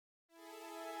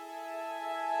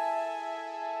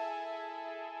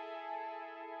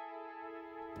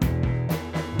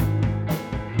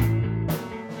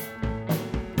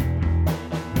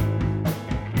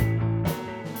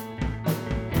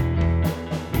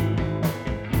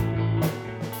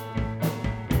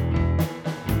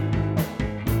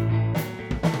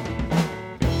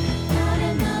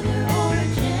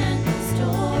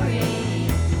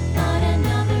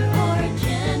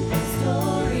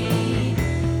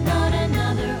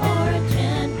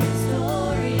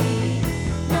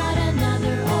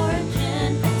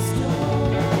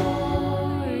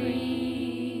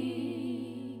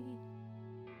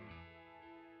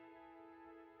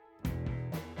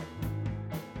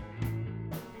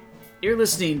You're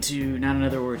listening to Not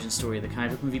Another Origin Story, the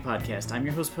comic book movie podcast. I'm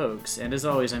your host, Pogues, and as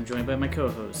always, I'm joined by my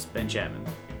co-host, Ben Chapman.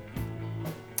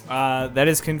 That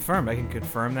is confirmed. I can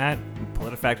confirm that.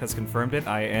 PolitiFact has confirmed it.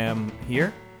 I am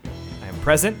here. I am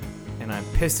present, and I'm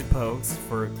pissed at Pogues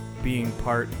for being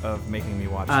part of making me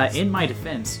watch this. In my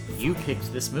defense, you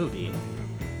picked this movie.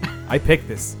 I picked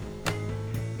this.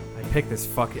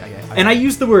 Fuck it. And I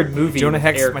use the word movie Jonah with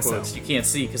Hex air myself. quotes. You can't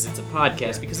see because it's a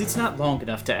podcast, because it's not long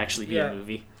enough to actually be a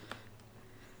movie.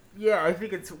 Yeah, I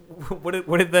think it's... What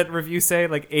did that review say?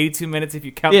 Like 82 minutes if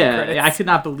you count the credits? Yeah, I could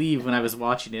not believe when I was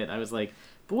watching it. I was like,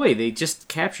 boy, they just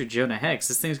captured Jonah Hex.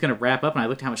 This thing's going to wrap up, and I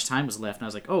looked how much time was left, and I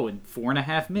was like, oh, in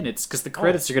 4.5 minutes, because the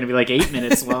credits are going to be like 8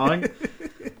 minutes long.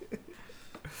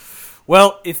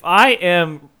 Well, if I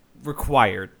am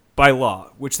required by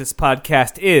law, which this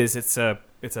podcast is, it's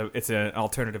an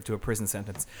alternative to a prison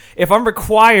sentence. If I'm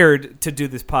required to do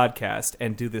this podcast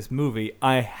and do this movie,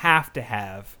 I have to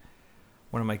have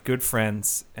one of my good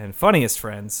friends and funniest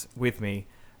friends with me.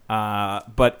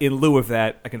 But in lieu of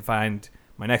that, I can find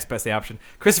my next best option,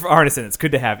 Christopher Arneson. It's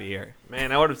good to have you here.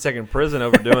 Man, I would have taken prison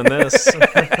over doing this.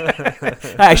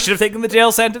 I should have taken the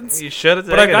jail sentence. You should have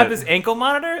taken But I got it. this ankle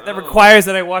monitor that requires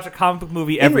that I watch a comic book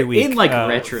movie every week. In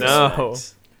retrospect. No.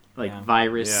 Like Yeah.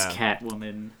 Virus, Yeah.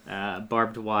 Catwoman,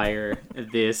 Barbed Wire,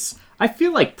 this. I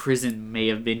feel like prison may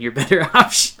have been your better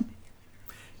option.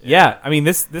 Yeah, I mean,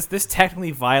 this technically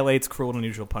violates cruel and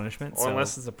unusual punishment. Or so.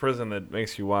 unless it's a prison that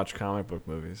makes you watch comic book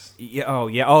movies. Yeah, oh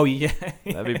yeah.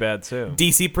 That'd be bad, too.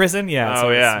 DC prison, yeah. Oh, so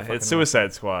yeah. fucking It's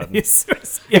Suicide Squad.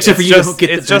 Except Except for you just- don't get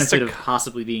the it's just benefit a- of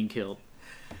possibly being killed.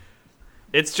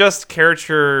 It's just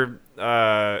character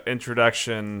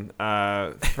introduction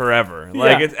forever.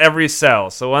 Like, Yeah. it's every cell.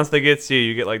 So once they get to you,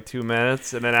 you get like 2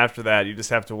 minutes. And then after that, you just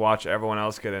have to watch everyone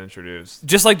else get introduced.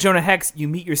 Just like Jonah Hex, you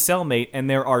meet your cellmate, and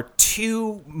there are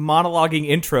 2 monologuing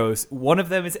intros. One of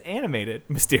them is animated,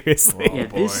 mysteriously. Oh, Yeah,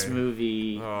 boy. this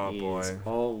movie Oh, is boy.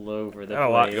 all over the Got a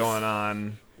place. lot going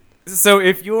on. So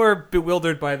if you're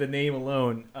bewildered by the name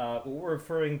alone, what we're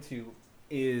referring to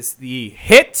is the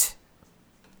hit,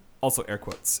 also air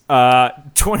quotes,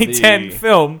 2010 The-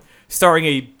 film starring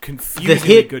a The confusingly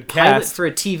hit good pilot cast. for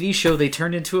a TV show they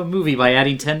turned into a movie by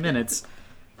adding 10 minutes.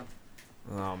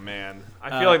 Oh, man.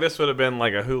 I feel like this would have been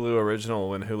like a Hulu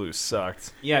original when Hulu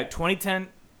sucked. Yeah, 2010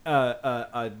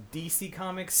 DC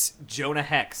Comics Jonah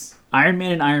Hex. Iron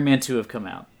Man and Iron Man 2 have come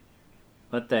out.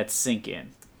 Let that sink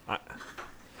in.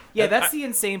 Yeah, that's the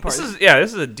insane part. This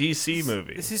is a DC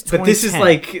movie. This is But this is 2010.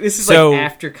 like So- like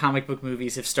after comic book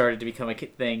movies have started to become a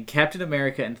thing. Captain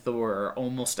America and Thor are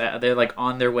almost out. They're like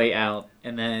on their way out,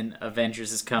 and then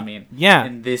Avengers is coming. Yeah.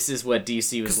 And this is what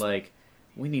DC was like.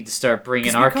 We need to start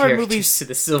bringing 'cause we our covered characters movies- to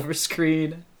the silver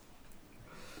screen.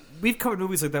 We've covered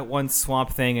movies like that one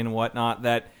Swamp Thing and whatnot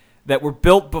that were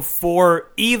built before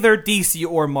either DC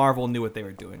or Marvel knew what they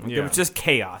were doing. Like, It Yeah. was just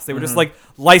chaos. They were just like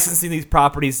licensing these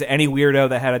properties to any weirdo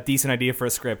that had a decent idea for a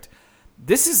script.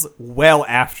 This is well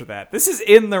after that. This is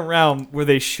in the realm where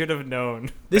they should have known.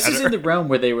 This is better. in the realm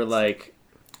where they were like,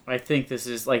 I think this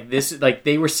is like this. Like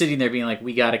they were sitting there being like,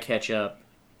 we got to catch up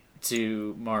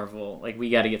to Marvel. Like we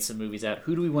got to get some movies out.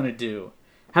 Who do we want to do?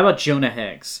 How about Jonah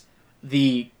Hex?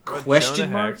 The question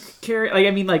Jonah mark Hex? character. Like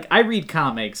I mean, like I read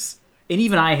comics. And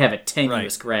even I have a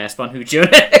tenuous Right. grasp on who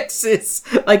Jonah Hex is.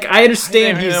 Like, I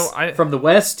understand I he's know, I- from the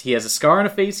West. He has a scar on a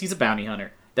face. He's a bounty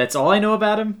hunter. That's all I know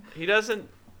about him. He doesn't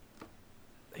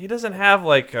have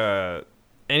like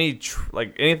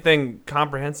anything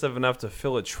comprehensive enough to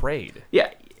fill a trade. Yeah,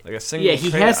 Like a single. yeah. He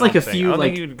trade, has I like a don't think. I few don't like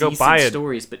think you'd go decent buy it.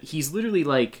 stories, but he's literally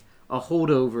like a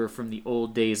holdover from the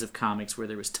old days of comics where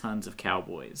there was tons of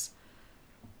cowboys.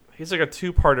 He's like a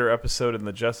 2-parter episode in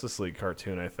the Justice League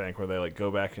cartoon, I think, where they like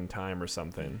go back in time or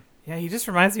something. Yeah, he just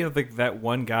reminds me of like that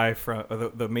one guy from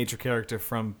the major character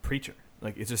from Preacher.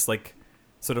 Like it's just like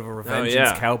sort of a revengeance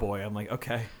yeah. cowboy. I'm like,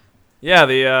 okay, Yeah,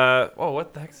 the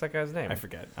what the heck's that guy's name? I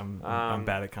forget. I'm Um,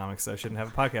 bad at comics, so I shouldn't have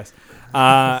a podcast.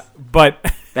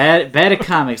 But Bad at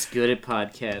comics, good at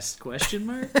podcasts? Question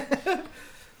mark.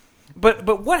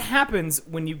 But what happens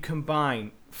when you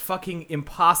combine fucking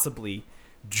impossibly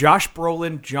Josh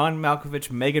Brolin, John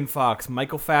Malkovich, Megan Fox,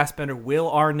 Michael Fassbender, Will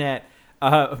Arnett,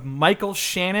 Michael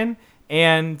Shannon,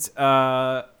 and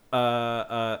what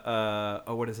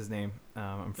is his name? I'm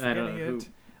I don't forgetting know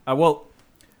it. Well,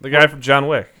 The guy from John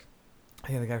Wick.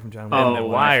 yeah, the guy from John Wick. Oh, The I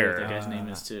Wire. forget what that guy's name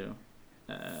is too.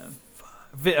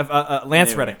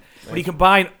 Lance Anyway. Reddick. When you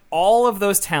combine all of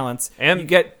those talents, And- you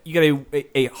get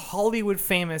a Hollywood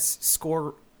famous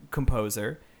score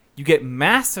composer. You get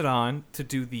Mastodon to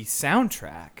do the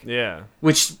soundtrack. Yeah.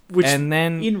 Which And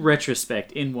then- in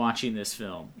retrospect, in watching this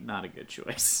film, not a good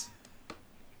choice.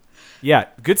 Yeah,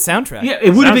 good soundtrack. Yeah,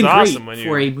 it would have been Sounds great awesome when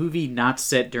for you- a movie not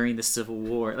set during the Civil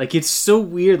War. Like, it's so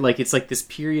weird. Like, it's like this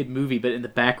period movie, but in the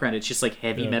background, it's just like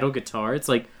heavy metal guitar. It's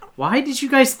like, why did you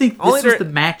guys think this Only was the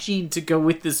matching to go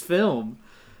with this film?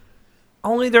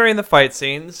 Only during the fight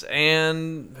scenes,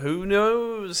 and who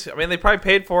knows? I mean, they probably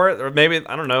paid for it, or maybe,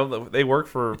 I don't know, they work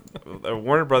for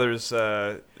Warner Brothers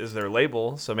is their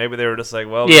label, so maybe they were just like,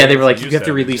 well... Yeah, they were like, use you have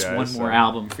to that, release guys, one so- more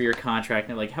album for your contract.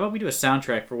 And they're like, how about we do a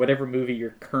soundtrack for whatever movie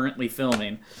you're currently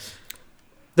filming?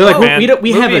 They're like, Oh, well, man,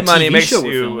 we have a movie money TV makes show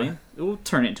we're you- filming. We'll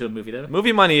turn it into a movie, though.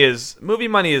 Movie money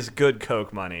is good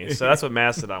Coke money, so that's what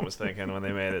Mastodon was thinking when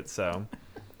they made it, so...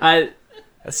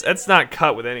 That's not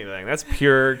cut with anything. That's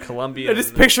pure Colombian. I'm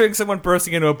just picturing someone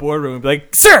bursting into a boardroom and be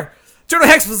like, "Sir, Jonah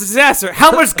Hex was a disaster. How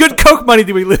much good Coke money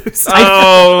did we lose?"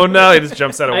 Oh, no, he just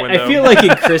jumps out a window. I feel like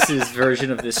in Chris's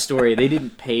version of this story, they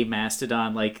didn't pay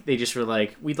Mastodon. Like, they just were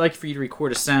like, we'd like for you to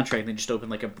record a soundtrack, and they just opened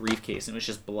like a briefcase, and it was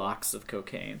just blocks of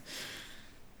cocaine.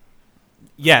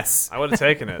 Yes. I would have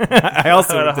taken it. I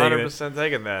also I would would have have taken it. 100%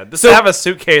 taken that. Just So- to have a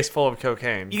suitcase full of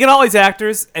cocaine. You get all these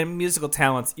actors and musical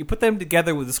talents. You put them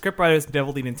together with the scriptwriters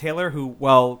Neville Dean and Taylor, who,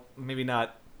 while maybe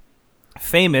not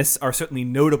famous, are certainly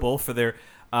notable for their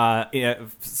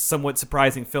somewhat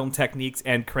surprising film techniques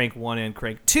and Crank 1 and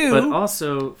Crank 2. But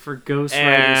also for Ghost Rider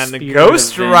And Spirit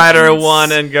Ghost of Rider Vengeance.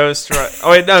 1 and Ghost Rider... Oh,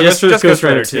 wait, no, Just just for Ghost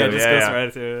Rider 2. Yeah, just Yeah, Ghost yeah.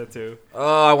 Rider 2 too.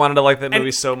 Oh, I wanted to like that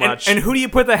movie so much. And who do you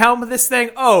put the helm of this thing?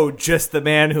 Oh, just the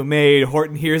man who made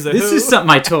Horton Hears a This Who. is something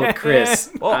I told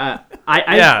Chris. Well,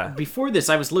 I before this,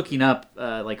 I was looking up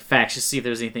like facts to see if there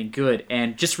was anything good,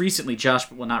 and just recently,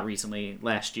 not recently,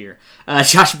 last year,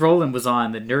 Josh Brolin was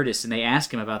on the Nerdist, and they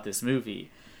asked him about this movie,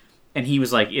 and he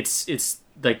was like, "It's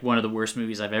like one of the worst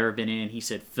movies I've ever been in." He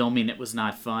said filming it was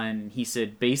not fun. He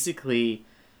said basically,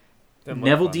 Didn't look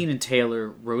Neville fun. Dean and Taylor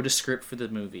wrote a script for the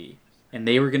movie, and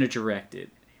they were going to direct it,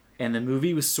 and the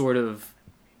movie was sort of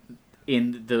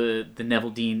in the Neville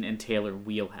Dean and Taylor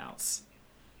wheelhouse.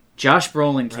 Josh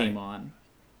Brolin came on,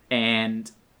 and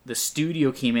the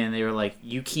studio came in and they were like,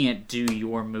 you can't do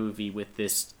your movie with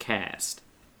this cast.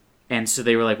 And so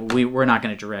they were like, well, we're not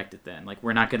going to direct it then. Like,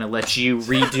 we're not going to let you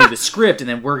redo the script and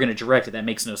then we're going to direct it. That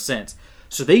makes no sense.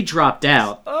 So they dropped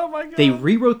out. Oh, my God. They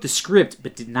rewrote the script,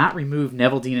 but did not remove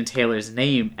Neville Dean and Taylor's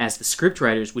name as the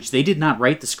scriptwriters, which they did not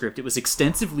write the script. It was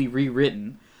extensively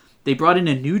rewritten. They brought in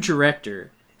a new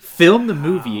director, filmed the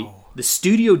movie. The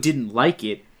studio didn't like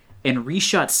it, and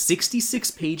reshot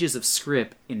 66 pages of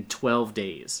script in 12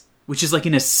 days, which is like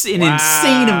an insane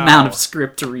amount of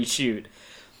script to reshoot.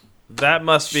 That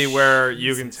must be where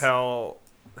you can tell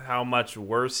how much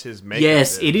worse his makeup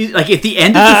Yes, is. it is. Like, at the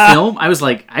end of the film, I was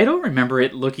like, I don't remember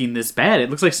it looking this bad. It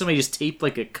looks like somebody just taped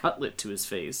like a cutlet to his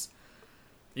face.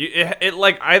 It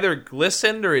like either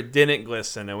glistened or it didn't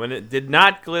glisten, and when it did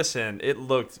not glisten, it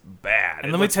looked bad.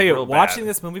 And let me tell you, watching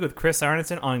this movie with Chris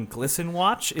Arneson on Glisten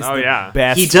Watch is the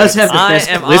best. He does have the I best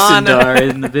am glistendar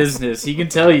in the business. He can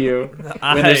tell you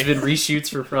when there's been reshoots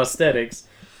for prosthetics.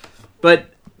 But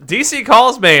DC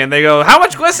calls me and they go, "How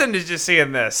much glisten did you see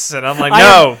in this?" And I'm like,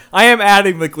 "No." I am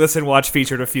adding the Glisten Watch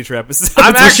feature to future episodes.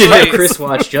 I'm we should have actually- Chris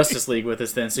watch Justice League with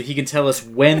us then, so he can tell us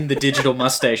when the digital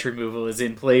mustache removal is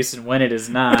in place and when it is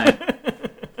not.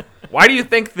 Why do you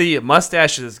think the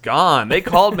mustache is gone? They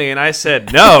called me and I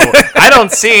said, "No, I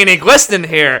don't see any glisten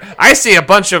here. I see a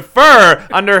bunch of fur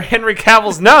under Henry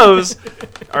Cavill's nose."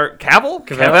 Or Cavill?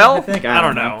 Cavill, I think. I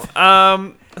don't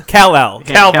know. Kal-El.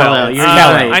 Cowbell. Kal-El, you're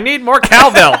right. I need more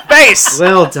cowbell. Face.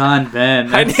 Well done,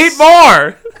 Ben. I need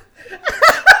more.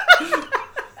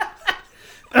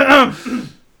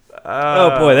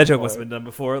 Oh boy, that joke must have been done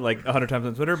before, like 100 times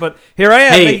on Twitter. But here I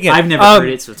am. Hey, making it. I've never heard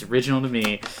it, so it's original to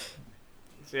me.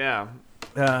 Yeah.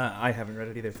 I haven't read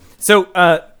it either. So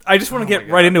I just want to get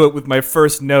right into it with my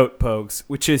first note, Pogues,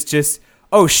 which is just,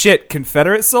 oh shit,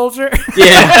 Confederate soldier.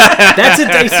 Yeah, that's a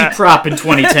dicey prop in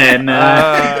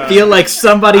 2010. Feel like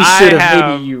somebody should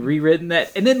have maybe rewritten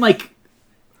that, and then like,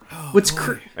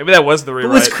 Maybe that was the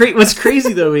rewrite. what's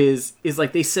crazy though is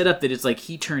like they set up that it's like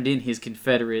he turned in his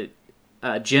Confederate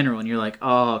general, and you're like,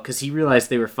 oh, because he realized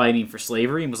they were fighting for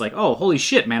slavery and was like, oh, holy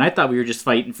shit, man, I thought we were just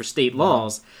fighting for state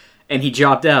laws, and he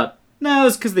dropped out. No,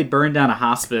 it's because they burned down a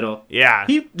hospital. Yeah.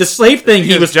 The slave thing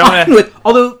he was Jonah- fine with,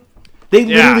 although they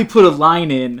literally put a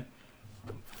line in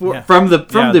from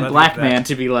the black man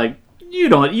to be like, you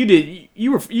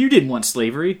didn't want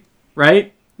slavery,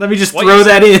 right? Let me just throw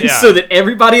that in so that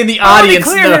everybody in the audience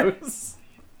knows.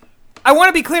 I want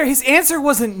to be clear. His answer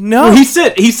wasn't no. Well, he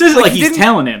says it like he's didn't-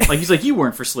 telling him. Like, he's like, you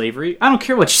weren't for slavery. I don't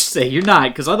care what you say. You're not,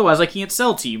 because otherwise I can't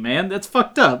sell to you, man. That's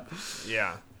fucked up.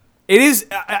 Yeah. It is.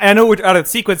 I know we're out of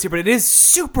sequence here, but it is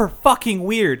super fucking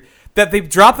weird that they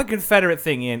drop the Confederate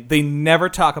thing in. They never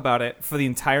talk about it for the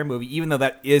entire movie, even though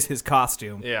that is his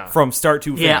costume from start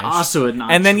to finish. Yeah, also a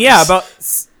nonsense. And then about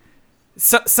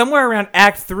somewhere around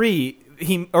Act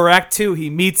 3 or Act 2, he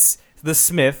meets the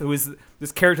Smith, who is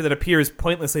this character that appears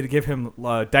pointlessly to give him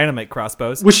dynamite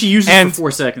crossbows, which he uses for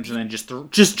 4 seconds and then just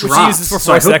drops. Which he uses for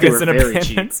 4 seconds and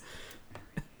abandons.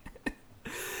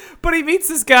 But he meets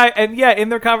this guy, and in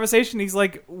their conversation, he's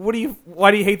like, why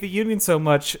do you hate the Union so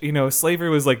much? Slavery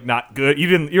was like not good.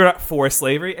 You're not for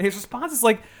slavery. And his response is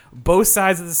like, both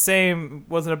sides are the same.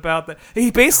 Wasn't about that.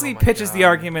 He basically pitches the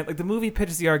argument, like the movie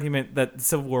pitches the argument that the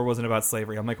Civil War wasn't about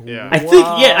slavery. I'm like, I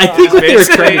think what they were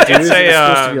trying to do is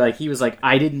supposed to be like, he was like,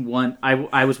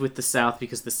 I was with the South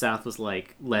because the South was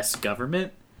like less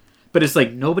government. But it's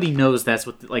like nobody knows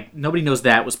nobody knows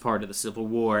that was part of the Civil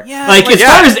War. Yeah, as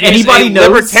far as anybody knows,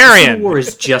 libertarian. The Civil War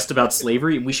is just about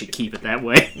slavery, and we should keep it that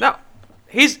way. No,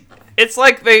 it's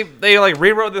like they like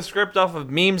rewrote the script off of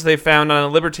memes they found on a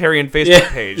libertarian Facebook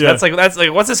page. Yeah. That's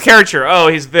like what's his caricature? Oh,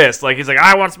 he's this. Like he's like,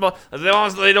 I want small. As long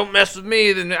as they don't mess with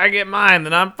me, then I get mine.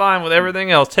 Then I'm fine with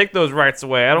everything else. Take those rights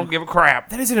away. I don't give a crap.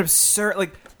 That is an absurd,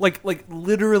 like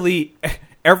literally.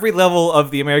 Every level of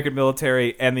the American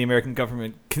military and the American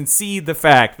government concede the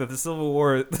fact that the Civil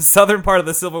War, the southern part of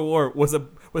the Civil War, was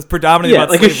predominantly about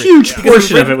slavery. A huge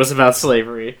portion of it was about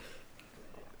slavery.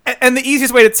 And the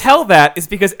easiest way to tell that is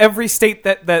because every state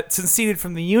that seceded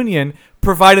from the Union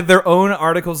provided their own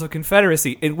Articles of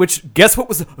Confederacy, in which, guess what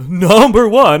was number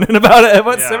one in about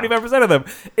 75% of them?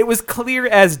 It was clear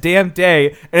as damn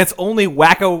day, and it's only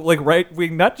wacko, like,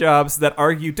 right-wing nut jobs that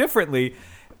argue differently.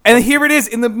 And here it is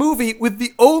in the movie with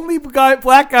the only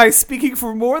black guy speaking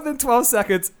for more than 12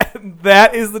 seconds, and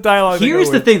that is the dialogue.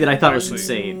 Here's the thing that I thought was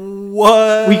insane.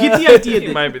 What? We get the idea that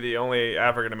he might be the only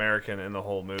African American in the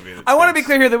whole movie. I want to be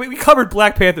clear here that we covered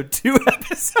Black Panther 2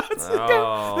 episodes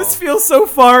ago. This feels so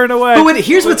far and away. But wait,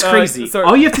 here's what's crazy.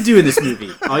 All you have to do in this movie,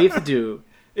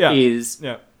 is,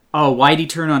 why'd he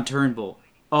turn on Turnbull?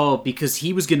 Oh, because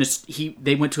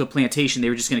they went to a plantation, they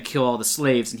were just going to kill all the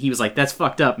slaves, and he was like, that's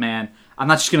fucked up, man. I'm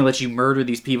not just going to let you murder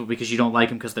these people because you don't like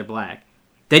them because they're black.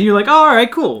 Then you're like, oh, all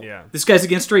right, cool. Yeah. This guy's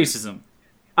against racism.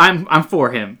 I'm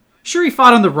for him. Sure, he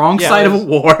fought on the wrong side of a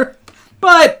war,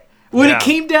 but when it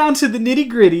came down to the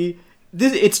nitty-gritty,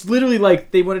 it's literally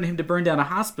like they wanted him to burn down a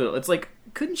hospital. It's like,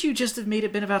 couldn't you just have made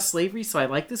it been about slavery so I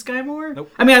like this guy more?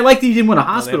 Nope. I mean, I like that he didn't want a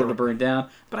hospital to burn down,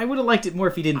 but I would have liked it more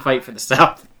if he didn't fight for the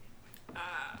South.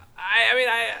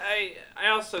 I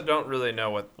also don't really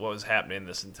know what was happening in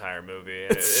this entire movie.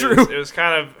 It's true. It was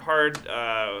kind of hard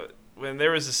when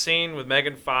there was a scene with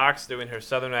Megan Fox doing her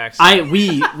Southern accent.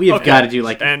 We have got to do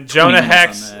like and Jonah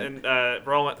Hex and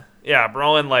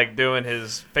Brolin like doing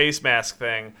his face mask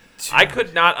thing. I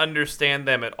could not understand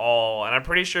them at all, and I'm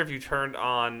pretty sure if you turned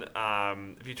on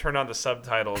the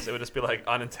subtitles, it would just be like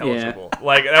unintelligible. Yeah.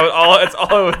 Like that was all. It's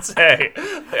all it would say.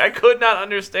 Like, I could not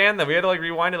understand them. We had to like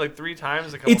rewind it like 3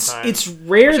 times a couple times. It's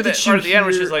rare that you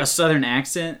hear a Southern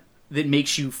accent that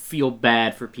makes you feel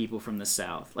bad for people from the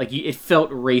South. Like it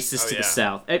felt racist to the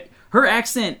South. Her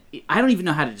accent, I don't even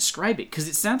know how to describe it because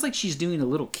it sounds like she's doing a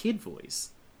little kid voice.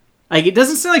 Like, it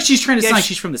doesn't sound like she's trying to sound like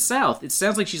she's from the South. It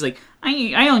sounds like she's like,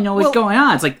 I don't know what's going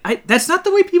on. It's like, that's not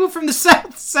the way people from the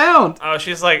South sound. Oh,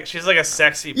 she's like a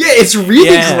sexy... Yeah, it's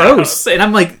really gross. And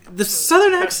I'm like, the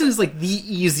Southern accent is like the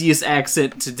easiest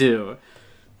accent to do.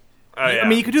 Oh, yeah. I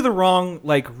mean, you could do the wrong,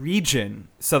 like,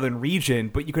 Southern region,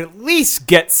 but you could at least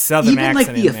get Southern accent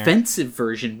in there. Even, like, the offensive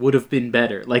version would have been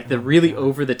better. Like, the really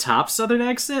over-the-top Southern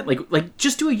accent. Like,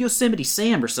 just do a Yosemite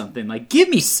Sam or something. Like, give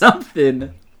me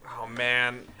something. Oh,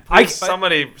 man...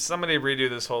 Somebody redo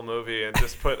this whole movie and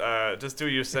just put just do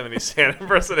Yosemite Sam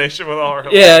impersonation with all her.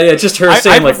 Yeah, just her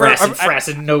saying like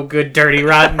Fracid, no good, dirty,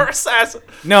 rotten.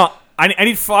 No, I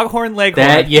need Foghorn Leghorn.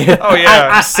 That Oh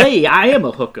yeah. I say I am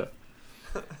a hooker.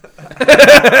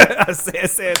 I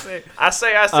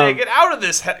say. Get out of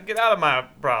this. Get out of my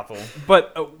brothel.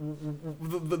 But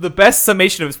the best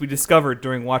summation of this we discovered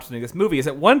during watching this movie is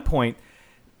at one point.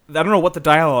 I don't know what the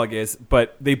dialogue is,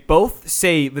 but they both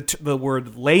say the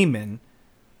word layman,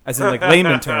 as in like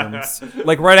layman terms,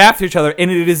 like right after each other,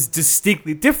 and it is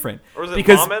distinctly different. Or is it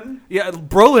because Lawman? Yeah,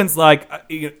 Brolin's like I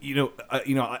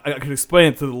could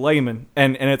explain it to the layman,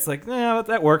 and it's like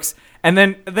that works. And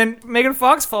then Megan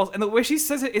Fox falls, and the way she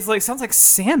says it is like sounds like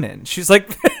salmon. She's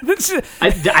like, I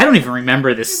don't even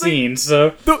remember this scene. So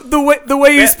the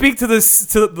way you speak to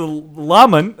the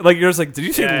llama, like you're just like, did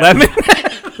you say lemon?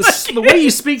 The way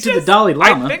you speak to the Dalai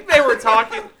Lama. I think they were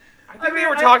talking I think they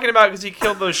were talking about because he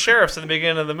killed those sheriffs in the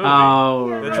beginning of the movie. Oh,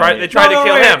 They right. tried to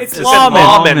kill him. It's They said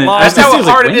lawmen. That's I how was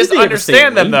like, hard when it is did to they ever say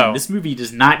understand them, layman? though. This movie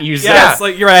does not use Yeah, that. it's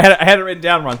like you're right. I had it written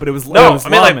down wrong, but it was No, it was I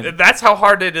mean, lawmen. like, that's how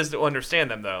hard it is to understand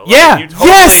them, though. Like, Yeah, you totally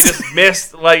yes! just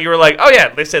missed, like, you were like, oh, yeah,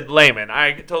 they said layman.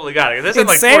 I totally got it. This is In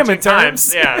like salmon 14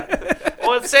 times. terms. Yeah.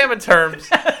 Well, in salmon terms.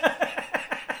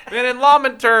 And in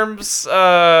lawman terms,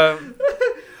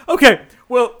 Okay,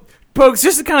 well, Pokes,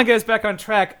 just to kind of get us back on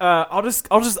track, I'll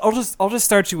just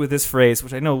start you with this phrase,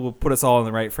 which I know will put us all in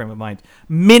the right frame of mind.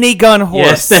 Minigun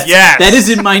horse. Yes. That is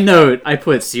in my note. I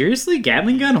put, seriously?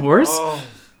 Gatling gun horse? oh.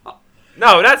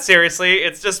 No, not seriously.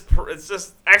 It's just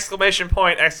exclamation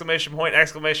point, exclamation point,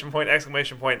 exclamation point,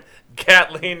 exclamation point.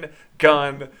 Gatling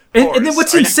gun. And then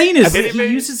what's Are you insane is that kidding he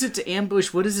me? uses it to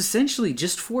ambush what is essentially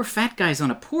just 4 fat guys on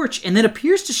a porch, and then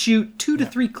appears to shoot 2 to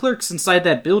 3 clerks inside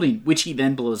that building, which he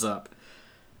then blows up.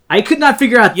 I could not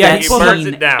figure out Yeah, that he burns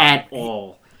scene it down. at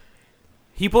all.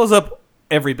 He blows up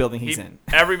every building he's in.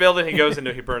 Every building he goes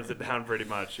into, he burns it down pretty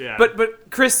much. Yeah. But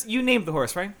Chris, you named the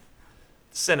horse, right?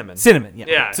 cinnamon. Cinnamon. Yeah.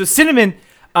 Yeah. So Cinnamon.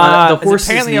 The is horse's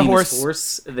apparently name a horse. is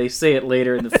Horse. They say it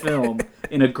later in the film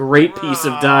in a great piece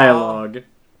of dialogue.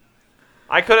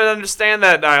 I couldn't understand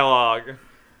that dialogue.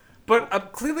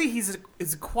 But clearly he's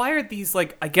acquired these,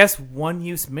 like, I guess,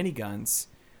 one-use miniguns,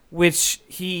 which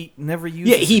he never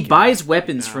uses. Yeah, he again. buys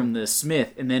weapons from the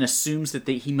smith and then assumes that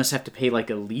he must have to pay like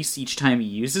a lease each time he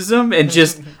uses them, and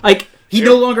just like he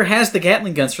no longer has the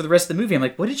Gatling guns for the rest of the movie. I'm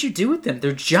like, what did you do with them?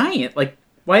 They're giant. Like,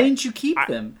 why didn't you keep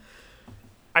them?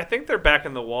 I think they're back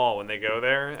in the wall when they go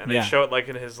there, and they Yeah. show it like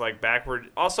in his like backward.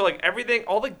 Also, like everything,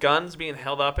 all the guns being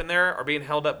held up in there are being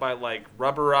held up by like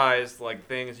rubberized like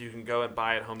things you can go and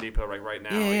buy at Home Depot right now.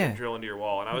 Yeah, like, yeah. and drill into your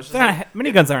wall, and I was just They're like, not,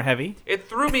 miniguns aren't heavy. it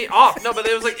threw me off. No, but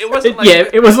it was like it wasn't like Yeah,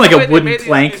 it wasn't like the a way they wooden made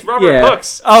plank. These rubber Yeah.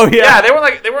 hooks. Oh, yeah. yeah, they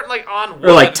weren't like on wood.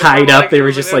 Or like They were, tied up. like- They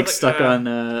were just like they stuck on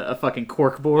a fucking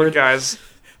cork board. guys.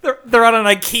 They're on an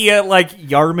IKEA like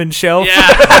Yarman shelf.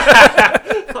 Yeah.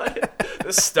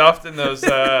 Stuffed in those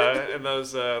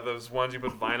ones you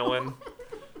put vinyl in.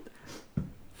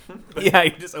 Yeah,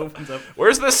 he just opens up.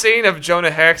 Where's the scene of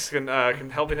Jonah Hex can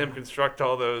helping him construct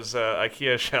all those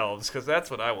IKEA shelves? Because that's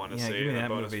what I want to Yeah, see give me in a that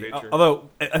bonus movie. feature. Although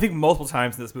I think multiple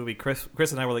times in this movie, Chris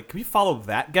and I were like, "Can we follow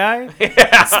that guy?"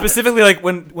 Specifically, like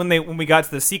when we got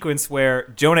to the sequence where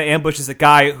Jonah ambushes a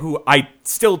guy who I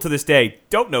still to this day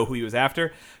don't know who he was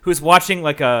after, who's watching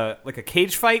like a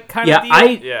cage fight kind of deal.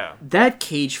 Yeah. That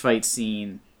cage fight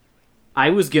scene, I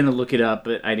was gonna look it up,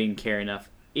 but I didn't care enough.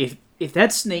 If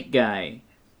that snake guy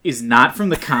is not from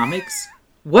the comics,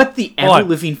 what the Hold ever on.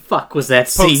 living fuck was that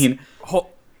Folks, scene?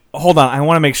 Hold on, I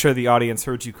want to make sure the audience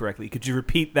heard you correctly. Could you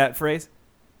repeat that phrase?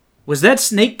 Was that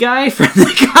snake guy from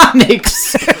the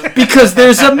comics? Because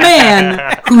there's a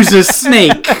man who's a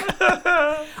snake.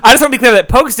 I just want to be clear that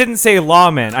Pokes didn't say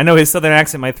lawman. I know his southern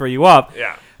accent might throw you off.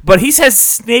 Yeah. But he says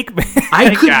snake man.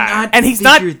 I could guy. not And he's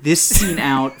figure this scene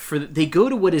out. They go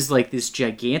to what is like this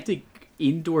gigantic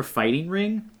indoor fighting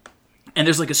ring, and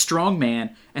there's like a strong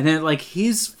man, and then like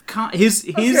his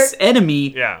enemy,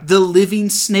 Yeah. the living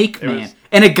snake man, was-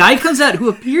 and a guy comes out who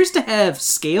appears to have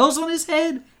scales on his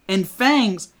head and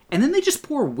fangs, and then they just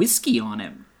pour whiskey on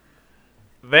him.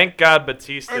 Thank God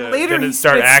Batista And later he didn't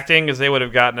start spits- acting, because they would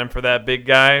have gotten him for that big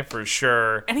guy for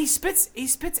sure. And he spits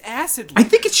acid. I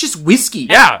think it's just whiskey.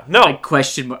 Yeah, no. Like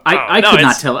question mark. I no, could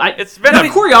not it's- tell. it's venom.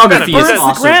 The choreography It's is venom. It burns the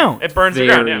also ground. It burns the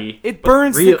very. ground, yeah. It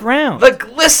burns Real- the ground. The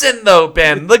glisten, though,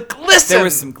 Ben. The glisten. There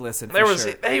was some glisten. For There was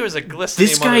sure. he was a glistening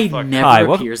This guy motherfucker. never Hi,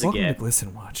 appears welcome again. to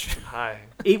Glisten Watch. Hi.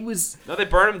 It was. No, they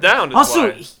burn him down. Is Also,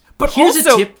 why. But here's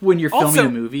also- a tip when you're filming also- a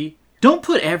movie. Don't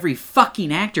put every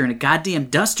fucking actor in a goddamn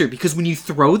duster, because when you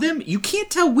throw them, you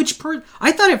can't tell which person.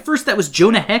 I thought at first that was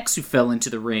Jonah Hex who fell into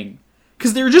the ring.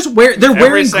 Because they're just wearing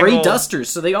gray single- dusters,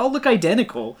 so they all look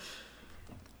identical.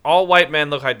 all white men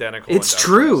look identical. It's in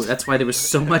true. Dusters. That's why there was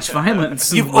so much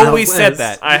violence. in You've Wild always said West.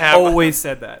 that. I You've have. always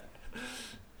said that.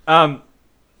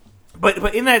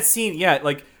 But in that scene, yeah,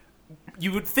 like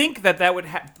you would think that would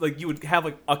you would have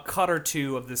like a cut or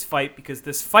two of this fight, because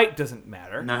this fight doesn't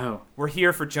matter. No. We're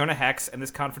here for Jonah Hex and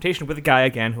this confrontation with a guy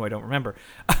again who I don't remember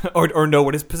or know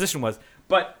what his position was.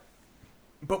 But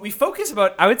we focus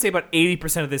I would say about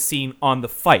 80% of this scene on the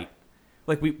fight.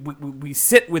 Like we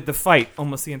sit with the fight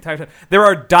almost the entire time. There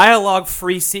are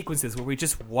dialogue-free sequences where we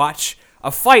just watch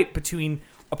a fight between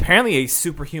apparently a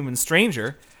superhuman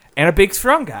stranger and a big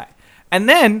strong guy. And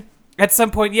then at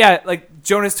some point, yeah, like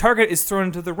Jonah's target is thrown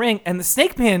into the ring, and the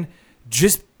Snake Man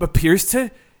just appears to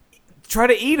try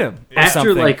to eat him. Or After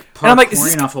something. like And I'm like, is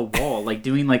this parkouring off a wall, like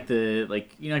doing like the like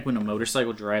like when a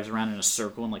motorcycle drives around in a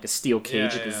circle in like a steel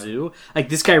cage at the zoo. Like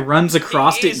this guy runs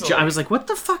across it. I was like, what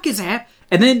the fuck is that?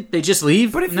 And then they just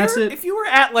leave. But and that's it. if you were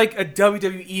at like a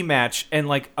WWE match and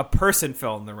like a person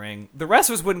fell in the ring, the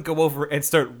wrestlers wouldn't go over and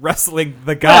start wrestling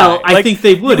the guy. Well, I Like, think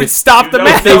they would. you would stop the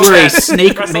match. If they were a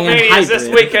snake man WrestleMania's hybrid. this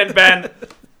weekend, Ben.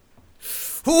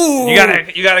 Ooh.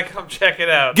 You gotta come check it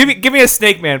out. give me a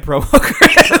Snake Man promo,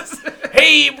 Chris.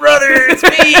 Hey, brother, it's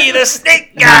me, the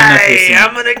snake No, I'm not guy. kissing.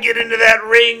 I'm gonna get into that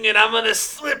ring and I'm gonna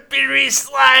slippery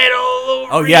slide all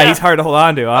over Oh yeah, ya. he's hard to hold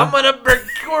on to, huh? I'm gonna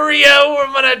burgle you,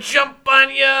 I'm gonna jump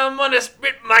on you, I'm gonna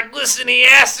spit my glistening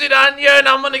acid on you, and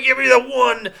I'm gonna give you the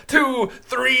 1, 2,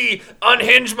 3,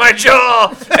 unhinge my jaw,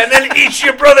 and then eat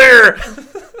you, brother.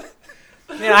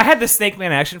 Yeah, I had the Snake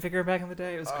Man action figure back in the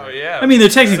day. It was Oh great. yeah. I mean, there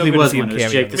technically So good to was see one. him It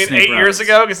was cameo. Jake the I mean, Snake 8 years Roberts.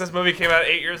 ago, because this movie came out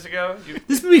 8 years ago.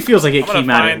 This movie feels like it I'm gonna came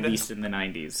out find- at least in the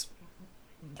 90s.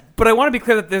 But I want to be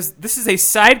clear that this is a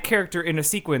side character in a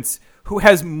sequence who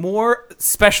has more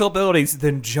special abilities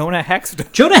than Jonah Hex does.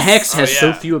 Jonah Hex has so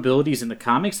yeah. few abilities in the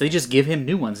comics, they just give him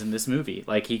new ones in this movie.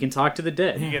 Like, he can talk to the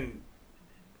dead. You can.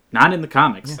 Not in the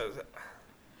comics.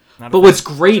 Not But a- what's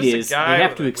great Just a is they guy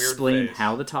have with to a weird explain face.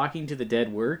 how the talking to the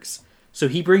dead works. So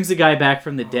he brings the guy back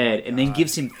from the dead and then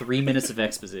gives him 3 minutes of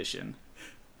exposition.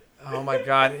 Oh my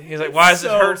god. He's like, why does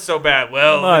it hurt so bad?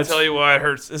 Well, let Much. me tell you why it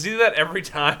hurts. Does he do that every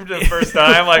time the first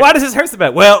time? Like, Why does this hurt so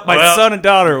bad? Well, my Well- son and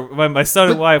daughter, my son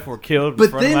and wife were killed in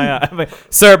but front of then- my eye. I'm like,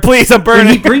 sir, please, I'm When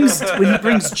he burning.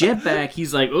 brings Jed back,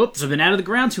 he's like, "Oops, I've been out of the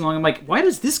ground too long." I'm like, "Why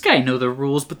does this guy know the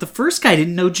rules, but the first guy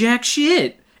didn't know jack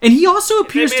shit?" And he also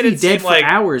appears made to be it seem dead for like-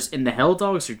 hours, and the Hell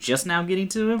Dogs are just now getting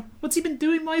to him. What's he been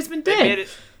doing while he's been they dead?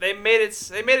 made it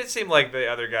seem like the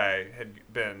other guy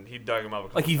he dug him up a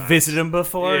couple Like he times. visited him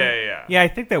before? Yeah. Yeah, I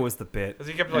think that was the bit. Because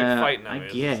he kept like fighting him. I It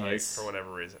was just, like, guess. for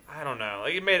whatever reason. I don't know.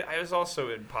 Like it was also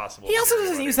impossible. He for also doesn't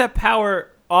everybody. use that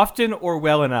power often or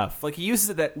well enough. Like he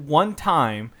uses it that one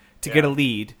time to get a Yeah.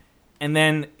 lead, and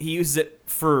then he uses it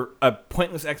for a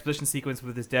pointless exposition sequence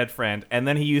with his dead friend, and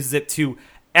then he uses it to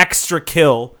extra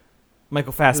kill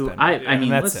Michael Who, Fassbender. I And mean,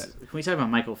 that's can it. we talk about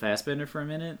Michael Fassbender for a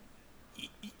minute?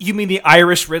 You mean the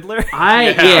Irish Riddler?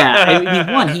 I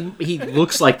mean, one, he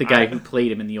looks like the guy who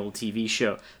played him in the old TV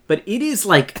show, but it is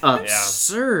like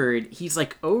absurd. He's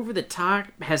like over the top,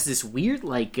 has this weird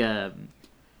like I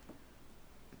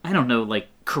don't know, like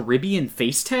Caribbean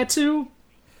face tattoo,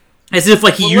 as if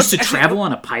like he used to travel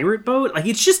on a pirate boat. Like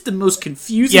it's just the most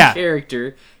confusing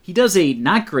character. He does a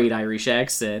not great Irish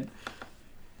accent.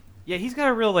 Yeah, he's got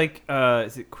a real like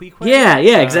is it Queequeg? Yeah,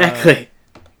 exactly.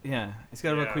 Yeah, he's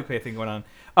got a real Yeah. Queequeg thing going on.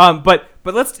 But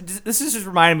this is just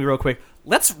reminding me real quick.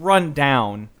 Let's run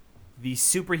down the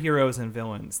superheroes and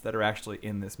villains that are actually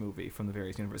in this movie from the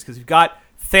various universes, because you've got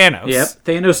Thanos. Yep,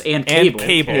 Thanos and Cable.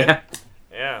 Cable. Yeah.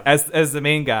 Yeah. as the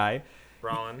main guy.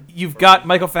 Rowan. You've got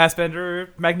Michael Fassbender,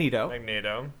 Magneto.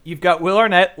 Magneto. You've got Will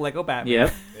Arnett, Lego Batman.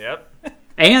 Yep. Yep.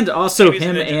 And also Teenage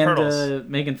him Ninja and Turtles.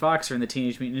 Megan Fox are in the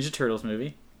Teenage Mutant Ninja Turtles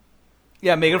movie.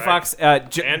 Yeah, Megan Correct.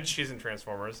 Fox. And she's in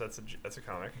Transformers. That's a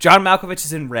comic. John Malkovich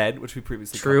is in Red, which we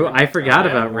previously True, covered. I forgot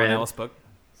yeah, about Warren Red. Ellis book.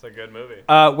 It's a good movie.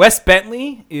 Wes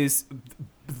Bentley is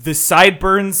the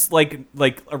sideburns like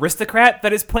aristocrat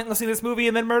that is pointlessly in this movie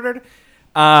and then murdered.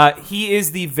 He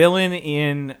is the villain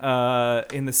in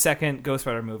the second Ghost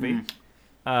Rider movie.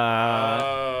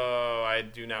 I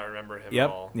do not remember him at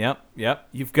all. Yep.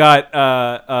 You've got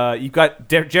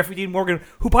Jeffrey Dean Morgan,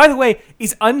 who, by the way,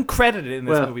 is uncredited in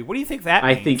this Well, movie. What do you think that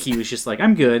I means? think he was just like,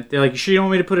 I'm good. They're like, you sure you don't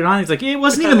want me to put it on? He's like, yeah, it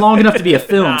wasn't even long enough to be a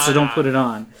film, so don't put it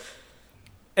on.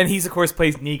 And he's, of course,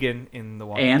 plays Negan in The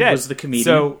Walking And Dead. was the comedian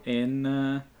So, in...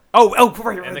 right, And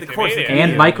the of course. comedian.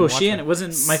 and Michael Watchmen. Shannon.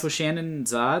 Wasn't Michael Shannon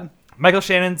Zod? Michael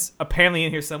Shannon's apparently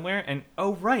in here somewhere, and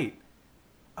oh right.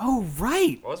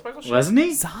 What was Michael Shannon? Wasn't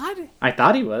he? Zod? I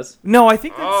thought he was. No, I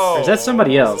think that's Oh. Or is that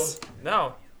somebody else?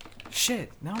 No.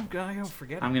 shit. Now I'm gonna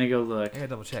forget. I'm going to go look. I gotta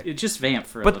double check. It just vamp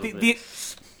for a But little the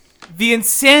bit. the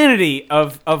insanity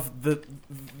of the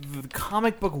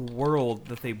comic book world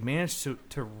that they managed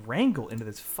to wrangle into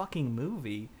this fucking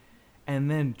movie, and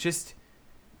then just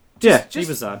he just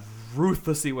was Zod.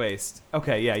 ruthlessly waste.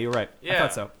 Okay, yeah, you're right. I Yeah.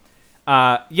 thought so.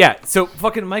 Yeah. So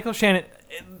fucking Michael Shannon,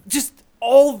 just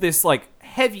all this like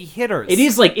heavy hitters. It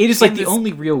is like in the this-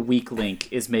 only real weak link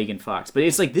is Megan Fox, but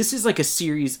it's like this is like a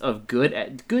series of good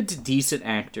to decent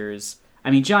actors.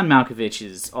 I mean, John Malkovich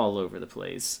is all over the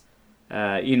place.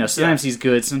 Sometimes he's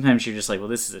good, sometimes you're just like, well,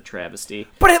 this is a travesty.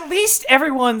 But at least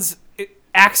everyone's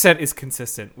accent is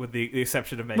consistent, with the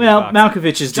exception of Megan Well, Fox.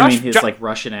 Malkovich is doing his Jo- like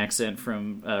Russian accent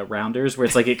from Rounders, where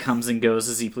it's like it comes and goes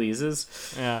as he pleases.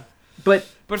 Yeah. But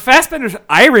Fassbender's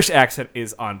Irish accent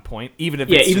is on point, even if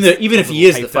it's even if he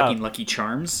is the hyped fucking up. Lucky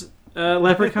Charms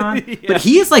leprechaun. But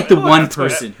he is like the one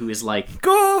person who is like,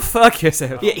 Go fuck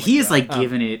yourself. yeah, he is like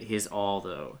giving it his all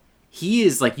though. He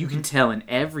is like, you can tell in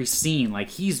every scene, like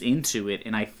he's into it,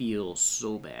 and I feel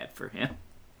so bad for him.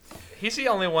 He's the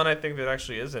only one I think that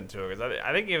actually is into it. Because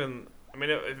I think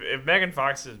if Megan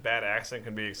Fox's bad accent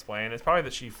can be explained, it's probably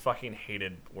that she fucking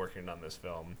hated working on this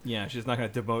film. Yeah, she's not going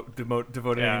to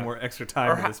devote Yeah. any more extra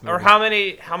time to this movie. Or how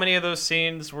many of those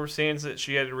scenes were scenes that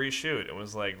she had to reshoot? It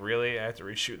was like, really, I have to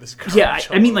reshoot this. Yeah,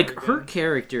 I mean, like again? her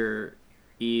character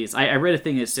is. I read a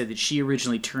thing that said that she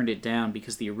originally turned it down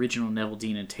because the original Neville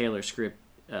Dean and Taylor script,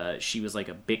 she was like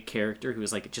a big character who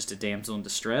was like just a damsel in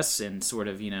distress, and sort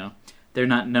of, they're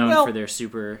not known for their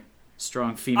super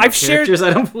strong female characters. I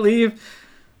don't believe.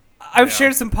 I've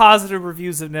shared some positive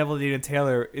reviews of Neville Dean and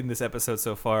Taylor in this episode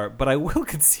so far, but I will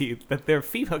concede that their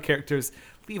female characters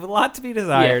leave a lot to be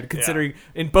desired, considering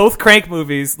in both Crank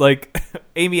movies, like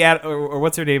Amy or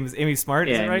what's her name is Amy Smart,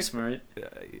 is that right? Amy Smart.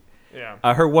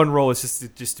 Yeah. Her one role is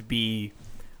just to be,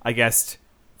 I guess,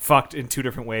 fucked in two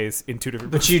different ways in two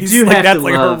different. But you movies. do Like, have that's to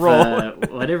like love her role.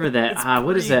 whatever that.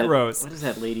 What is that? gross. What is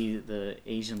that lady? The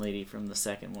Asian lady from the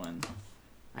second one.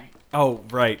 Oh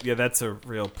right, yeah, that's a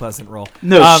real pleasant role.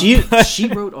 No, she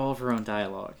wrote all of her own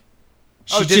dialogue.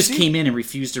 She did just she? came in and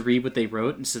refused to read what they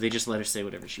wrote, and so they just let her say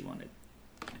whatever she wanted.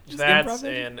 That's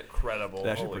improv? incredible.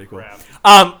 That's Holy pretty cool. crap.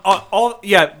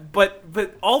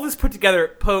 But all this put together,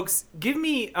 Pokes, give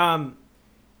me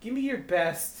your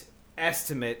best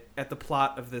estimate at the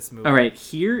plot of this movie. All right,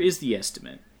 here is the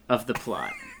estimate of the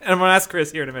plot. And I'm gonna ask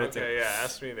Chris here in a minute. Okay, yeah,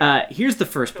 ask me that. Here's the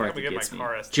first feel like part that I'm gonna gets get me. my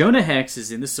car estimate. Jonah Hex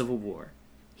is in the Civil War.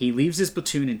 He leaves his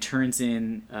platoon and turns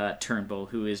in Turnbull,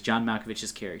 who is John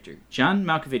Malkovich's character. John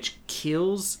Malkovich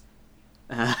kills,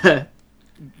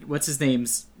 what's his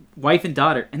name's wife and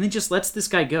daughter, and then just lets this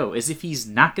guy go, as if he's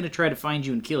not going to try to find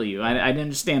you and kill you. I didn't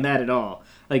understand that at all.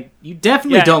 Like, you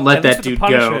definitely don't let that dude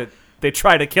go. They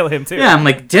try to kill him too. Yeah, I'm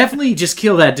like, definitely just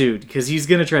kill that dude, because he's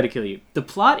going to try to kill you. The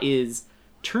plot is,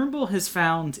 Turnbull has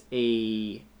found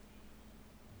a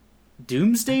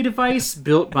doomsday device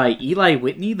built by Eli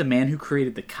Whitney, the man who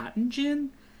created the cotton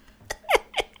gin,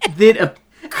 that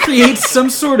creates some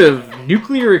sort of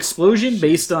nuclear explosion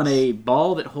based on a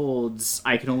ball that holds,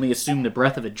 I can only assume, the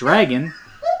breath of a dragon.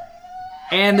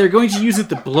 And they're going to use it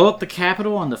to blow up the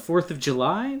Capitol on the 4th of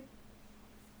July.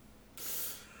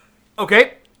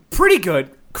 Okay, pretty good.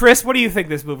 Chris, what do you think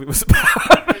this movie was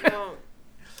about?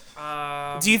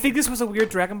 Do you think this was a weird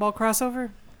Dragon Ball crossover?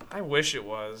 I wish it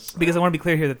was. Because I want to be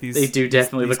clear here that these... They do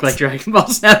definitely look like Dragon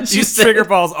Balls now. These trigger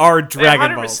balls are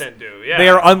Dragon Balls. They 100% do, yeah. They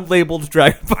are unlabeled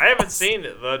Dragon Balls. I haven't seen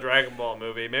the Dragon Ball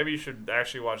movie. Maybe you should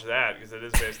actually watch that, because it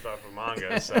is based off of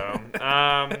manga. So,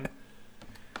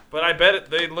 but I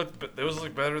bet those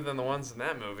look better than the ones in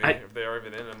that movie. If they are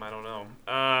even in them, I don't know.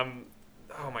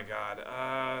 Oh my god.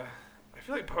 I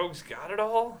feel like Pogue's got it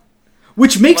all.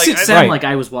 Which makes it sound Right. like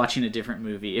I was watching a different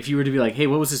movie. If you were to be like, "Hey,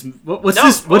 what was this? What's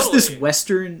Totally. this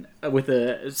western with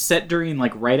a set during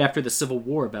like right after the Civil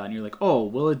War about?" And you're like, "Oh,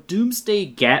 well, a doomsday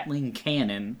Gatling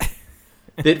cannon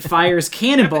that fires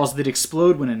cannonballs that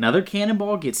explode when another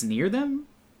cannonball gets near them."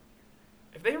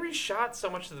 If they reshot so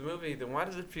much of the movie, then why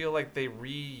does it feel like they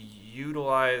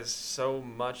reutilize so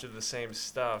much of the same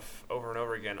stuff over and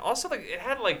over again? Also, like it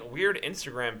had like weird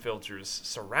Instagram filters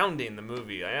surrounding the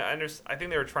movie. I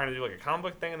think they were trying to do like a comic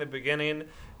book thing in the beginning,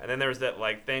 and then there was that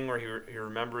like thing where he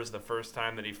remembers the first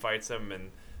time that he fights him,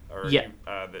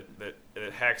 that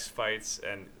Hex fights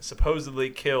and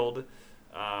supposedly killed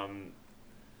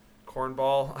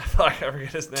Cornball. I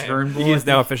forget his name. Turnbull. He is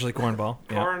now officially Cornball.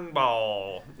 Yeah.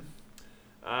 Cornball.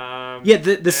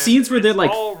 The scenes where they're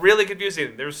like, all really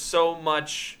confusing. There's so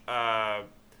much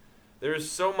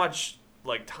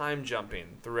like time jumping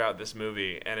throughout this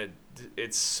movie, and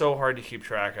it's so hard to keep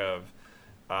track of.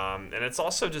 And it's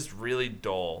also just really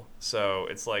dull. So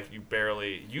it's like you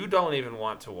don't even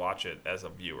want to watch it as a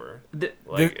viewer.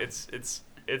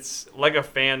 It's like a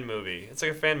fan movie. It's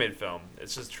like a fan made film.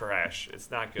 It's just trash.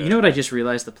 It's not good. you know what I just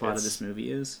realized the plot of this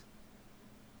movie is?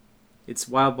 It's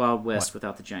Wild Wild West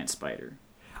without the giant spider.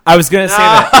 I was going to say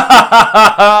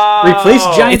that. Replace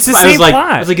giant It's the spider. same plot.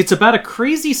 I was like, it's about a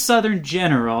crazy Southern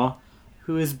general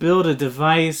who has built a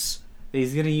device that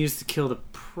he's going to use to kill the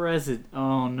president.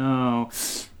 Oh no!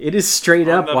 It is straight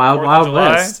On up the Wild 4th of Wild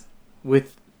July? West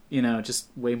with just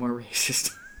way more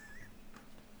racist.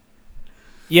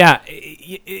 Yeah,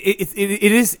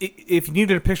 it is. If you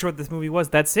needed a picture of what this movie was,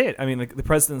 that's it. I mean, like, the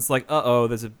president's like,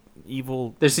 there's an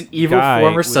evil guy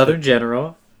former with Southern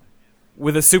general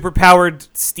with a superpowered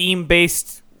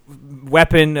steam-based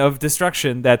weapon of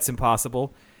destruction that's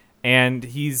impossible. and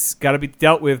he's got to be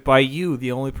dealt with by you,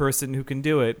 the only person who can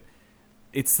do it.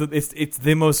 It's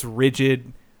the most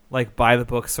rigid, like by the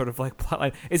book sort of like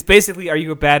plotline. It's basically, are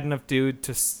you a bad enough dude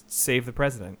to save the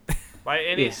president? By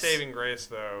any Yes. saving grace,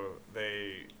 though,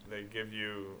 they give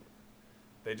you.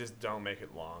 They just don't make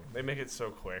it long. They make it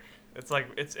so quick. It's like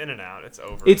it's in and out. It's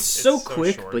over. It's so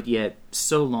quick, short. but yet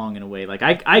so long in a way. Like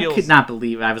I could not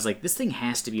believe. I was like, this thing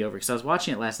has to be over, because I was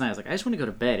watching it last night. I was like, I just want to go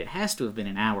to bed. It has to have been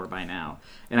an hour by now.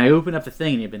 And I opened up the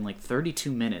thing, and it had been like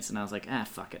 32 minutes, and I was like,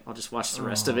 fuck it. I'll just watch the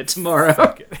rest of it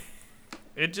tomorrow.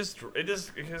 It just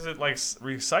because it like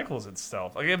recycles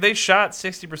itself. Like if they shot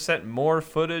 60% more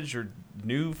footage or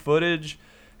new footage,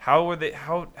 how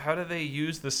do they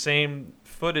use the same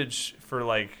footage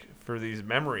for these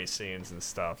memory scenes and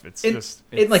stuff? It's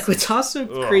like what's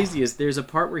also crazy is there's a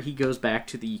part where he goes back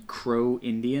to the Crow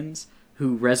Indians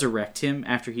who resurrect him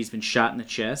after he's been shot in the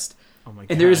chest. Oh my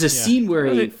God, and there is a scene where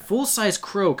a full-size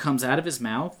crow comes out of his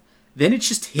mouth. Then it's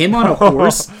just him on a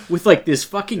horse with like this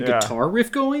fucking guitar riff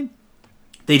going.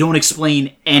 They don't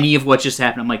explain any of what just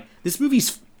happened. I'm like, this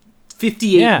movie's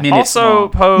 58 minutes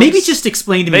long. Maybe just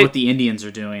explain to me what the Indians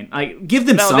are doing. Give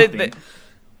them something.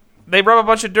 They rub a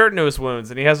bunch of dirt into his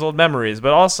wounds, and he has old memories.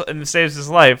 But also, and it saves his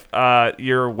life.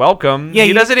 You're welcome. Yeah,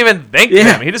 he doesn't even thank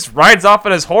them. He just rides off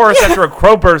on his horse after a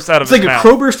crow bursts out of his mouth. It's like a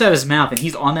crow burst out of his mouth, and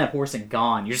he's on that horse and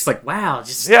gone. You're just like, wow.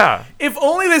 If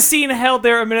only the scene held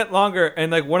there a minute longer,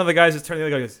 and like one of the guys is turning, the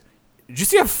other guy goes, "Did you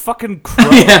see a fucking crow?"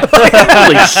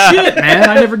 Holy shit, man!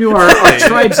 I never knew our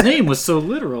tribe's name was so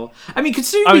literal. I mean,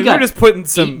 considering we got just putting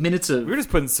some 8 minutes of. We were just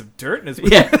putting some dirt in his.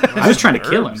 I was trying to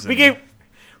kill him.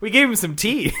 We gave him some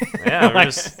tea. Yeah,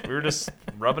 we were just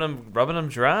rubbing him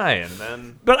dry, and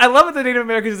then. But I love that the Native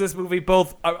Americans in this movie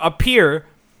both appear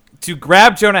to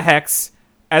grab Jonah Hex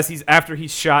after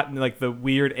he's shot in like the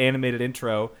weird animated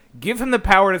intro, give him the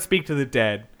power to speak to the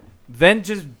dead, then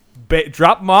just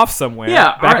drop him off somewhere.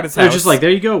 Yeah, back at his house. They're just like,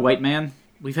 there you go, white man.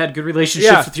 We've had good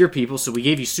relationships with your people, so we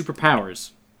gave you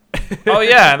superpowers. Oh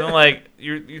yeah, and then like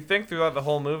you think throughout the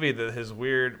whole movie that his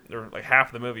weird, or like half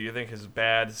of the movie, you think his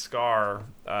bad scar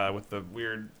with the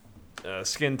weird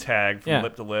skin tag from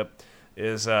lip to lip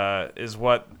is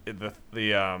what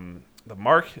the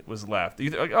mark was left.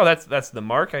 You think, like, oh, that's the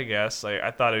mark, I guess. Like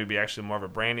I thought it would be actually more of a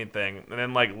branding thing, and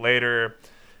then like later,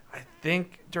 I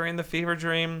think during the fever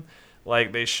dream.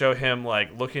 Like, they show him,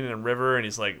 like, looking in a river, and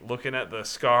he's, like, looking at the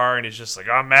scar, and he's just like,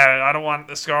 I'm mad, I don't want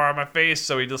the scar on my face,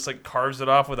 so he just, like, carves it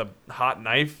off with a hot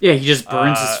knife. Yeah, he just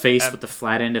burns his face with the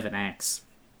flat end of an axe.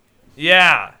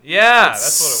 Yeah, that's what it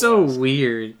was. So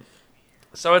weird.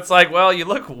 So it's like, well, you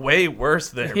look way worse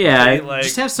there. Yeah, right? Like,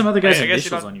 just have some other guy's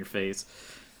initials on your face.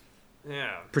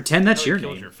 Yeah. Pretend that's really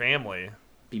your name. Your family.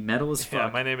 Be metal as fuck.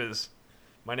 Yeah, my name is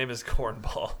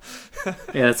Cornball.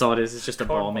 Yeah, that's all it is. It's just a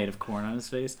ball made of corn on his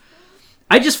face.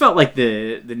 I just felt like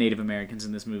the Native Americans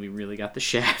in this movie really got the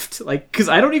shaft. Like, because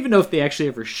I don't even know if they actually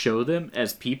ever show them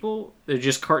as people. They're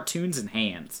just cartoons and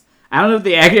hands. I don't know if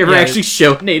they ever actually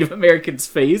show Native American's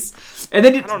face. And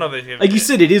then I don't know if they like you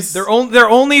said, it is their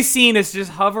only scene is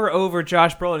just hover over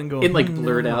Josh Brolin and go in like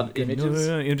blurred out images.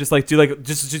 And just like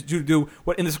do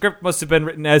what in the script must have been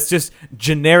written as just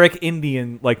generic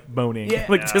Indian like moaning,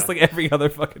 just like every other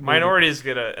fucking movie. Minorities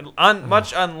get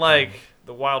much unlike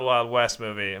the Wild Wild West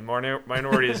movie, and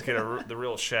minorities get the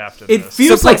real shaft of it this.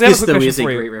 Feels like this, though, is a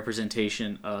great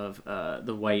representation of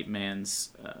the white man's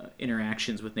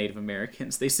interactions with Native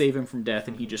Americans. They save him from death,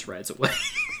 and he just rides away.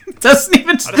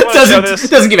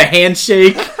 doesn't give a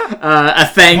handshake, a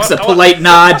thanks, a polite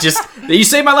nod. Just, you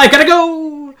saved my life, gotta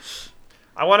go!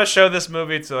 I want to show this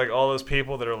movie to like all those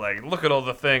people that are like, look at all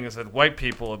the things that white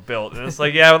people have built, and it's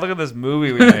like, yeah, but look at this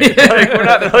movie we made. Like, we're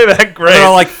not really that great. They're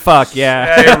all like, fuck,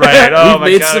 yeah. Yeah, you're right. Oh,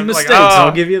 We've made some mistakes.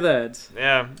 I'll give you that.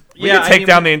 Yeah, we could take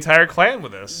down the entire clan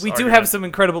with this. We do have some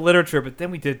incredible literature, but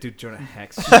then we did do Jonah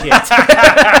Hex. You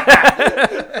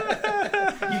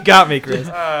got me, Chris.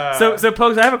 So,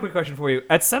 Pokes, I have a quick question for you.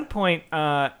 At some point,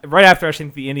 right after I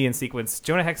think the Indian sequence,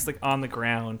 Jonah Hex is like on the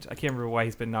ground. I can't remember why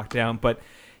he's been knocked down, but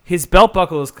his belt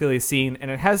buckle is clearly seen, and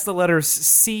it has the letters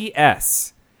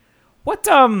CS. What,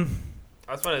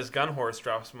 That's when his gun horse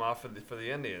drops him off for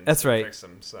the Indians. That's right. Fix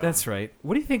him, so. That's right.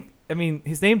 What do you think? I mean,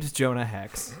 his name's Jonah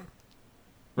Hex,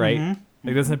 right? Mm-hmm.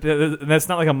 Like, that's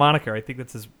not like a moniker. I think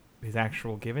that's his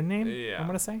actual given name. Yeah. I'm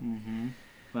gonna say. Mm-hmm.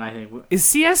 I think Is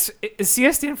CS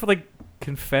stand for like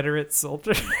Confederate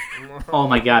soldier? Oh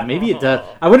my god, maybe it does.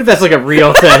 I wonder if that's like a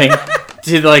real thing.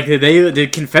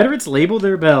 Did Confederates label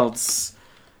their belts?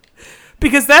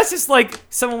 Because that's just like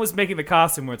someone was making the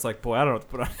costume where it's like, boy, I don't know what to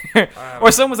put on here.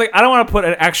 Or someone was like, I don't want to put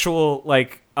an actual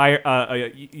like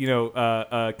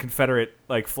Confederate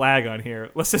like flag on here.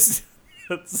 Let's just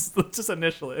let's just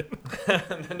initial it.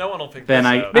 No one will pick Ben,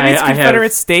 this up. Maybe it's Confederate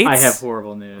have, States? I have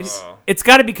horrible news. Oh. It's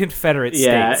got to be Confederate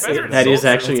Yeah, States. Confederate that is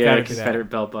soldier. actually It's gotta a be that. Confederate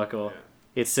belt buckle.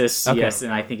 It says Okay. yes,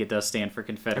 and I think it does stand for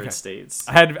Confederate Okay. States.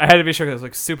 I had to be sure because I was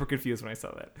like super confused when I saw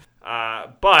that.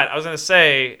 But I was gonna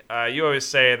say, you always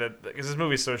say that because this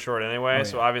movie's so short anyway, Oh, yeah.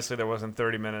 so obviously there wasn't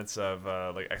 30 minutes of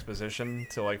like exposition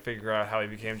to like figure out how he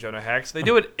became Jonah Hex. They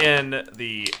do it in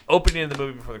the opening of the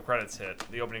movie before the credits hit.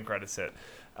 The opening credits hit.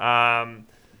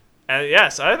 And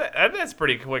yes, I think that's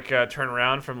pretty quick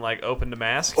turnaround from like open to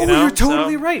mask. You know? You're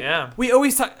totally So, right. Yeah, We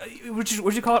always talk. Would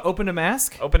you call it open to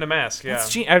mask? open to mask. Yeah,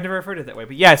 I've never referred to it that way,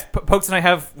 but yes, Pokes and I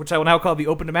have, which I will now call the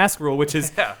open to mask rule, which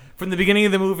is yeah. from the beginning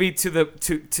of the movie to the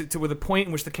to the point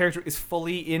in which the character is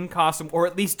fully in costume, or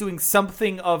at least doing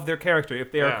something of their character.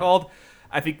 If they are Yeah. called,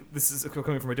 I think this is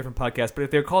coming from a different podcast, but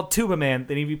if they're called Tuba Man,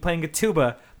 they need to be playing a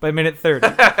tuba by minute 30.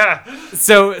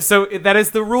 so that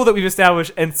is the rule that we've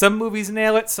established, and some movies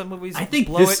nail it, some movies I think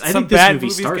blow this. it, I some think this bad movie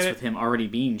movies starts get with it. him already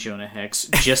being Jonah Hex,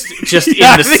 just in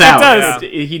Yeah, I the think it South. does.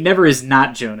 He never is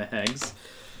not Jonah Hex.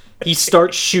 He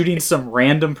starts shooting some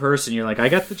random person. You're like, I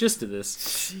got the gist of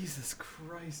this. Jesus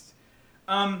Christ.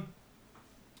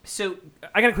 So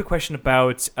I got a quick question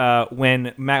about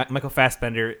when Michael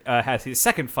Fassbender has his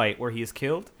second fight where he is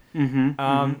killed.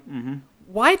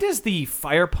 Why does the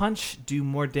fire punch do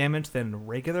more damage than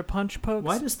regular punch pokes?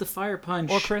 Why does the fire punch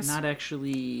Or Chris? not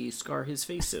actually scar his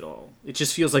face at all? It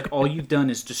just feels like all you've done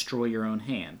is destroy your own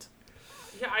hand.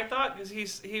 Yeah, I thought because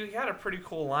he had a pretty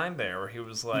cool line there where he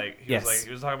was like he Yes.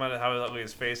 was talking about how ugly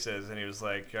his face is, and he was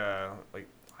like I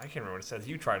can't remember what it said.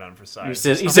 You tried on for size.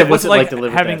 He said, "What's it like to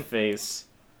live having- with that face?"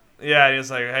 Yeah, and he was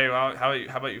like, hey, well, how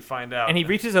about you find out? And he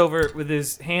reaches over with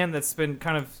his hand that's been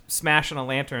kind of smashed on a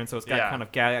lantern, so it's got Yeah. kind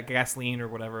of gasoline or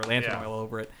whatever, lantern Yeah. oil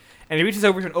over it. And he reaches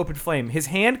over to an open flame. His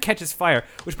hand catches fire,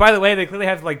 which, by the way, they clearly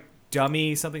have like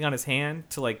dummy something on his hand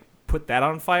to like put that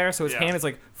on fire. So his Yeah. hand is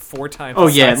like 4 times. Oh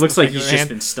the yeah, size it of looks the like regular he's just hand.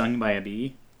 been stung by a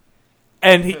bee.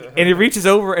 And he reaches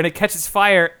over and it catches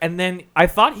fire. And then I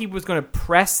thought he was going to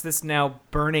press this now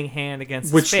burning hand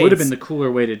against Which his face. would have been the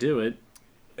cooler way to do it.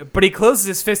 But he closes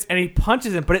his fist and he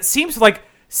punches him. But it seems to like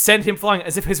send him flying,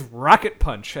 as if his rocket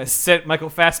punch has sent Michael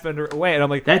Fassbender away. And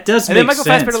I'm like, That does And then make Michael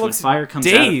sense Fassbender when looks fire comes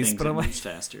out of dazed, things, but it I'm like- moves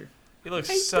faster. he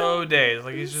looks so dazed,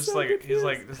 like he's just like he's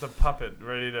like just a puppet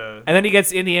ready to. And then he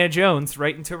gets Indiana Jones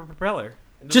right into a propeller.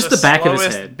 Just the back of his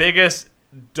slowest, head. biggest,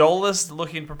 dullest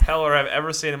looking propeller I've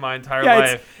ever seen in my entire Yeah,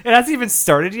 life. it hasn't even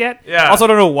started yet. Yeah. Also, I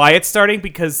don't know why it's starting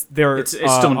because they're It's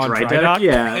still on dry dock. dock.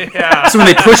 Yeah. Yeah. So when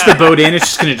they push the boat in, it's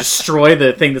just going to destroy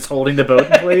the thing that's holding the boat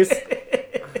in place.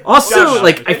 Also, Gosh,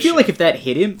 like I it feel like if that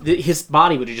hit him, his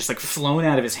body would have just like flown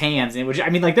out of his hands, and it would. I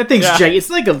mean, like that thing's Yeah. giant. It's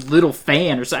like a little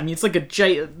fan or something. I mean, it's like a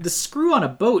giant. The screw on a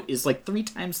boat is like 3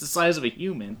 times the size of a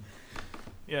human.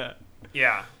 Yeah.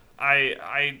 Yeah,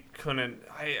 I couldn't.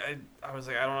 I was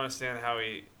like, I don't understand how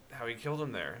he killed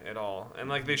him there at all. And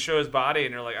like they show his body,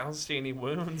 and you're like, I don't see any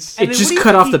wounds. And It then just what do you cut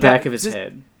think off he the back does? of his Does-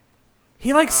 head.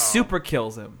 He like super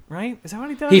kills him, right? Is that what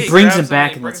he does? He He brings grabs him him,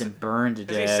 back he and lets brings him burn to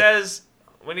 'Cause he death. says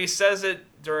when he says it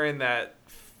during that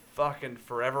fucking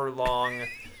forever long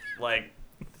like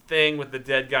thing with the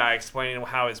dead guy explaining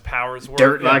how his powers work.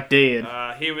 Dirt like dead.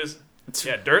 He was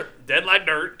dead like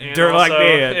dirt. And Dirt like also-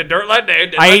 dead. Yeah, dirt like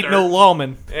dead. Dead I like ain't dirt. no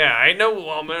lawman. Yeah, I ain't no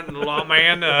lawman or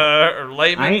layman.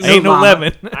 I ain't Ain't no llama.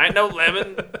 lemon. I ain't no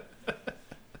lemon.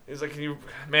 He's like,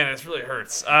 man, this really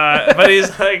hurts. But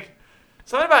he's like,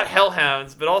 something about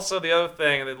hellhounds, but also the other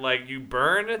thing that like you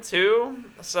burn too.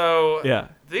 So Yeah. did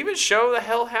they even show the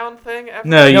hellhound thing? Ever?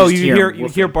 No, No, just you him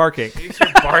hear woofing. barking. You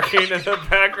hear barking in the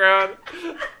background.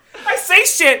 I say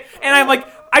shit, and I'm like,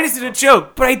 I just did a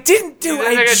joke, but I didn't do It's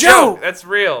a like joke. That's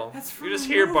real. That's from you just a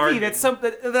hear movie barking. That's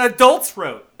something that the adults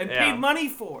wrote and Yeah. paid money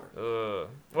for.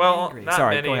 Well, Angry. not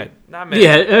Sorry, many. go ahead. Not many.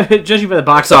 Yeah, judging by the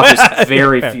box office,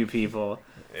 very few people.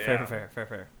 Yeah.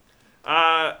 Fair.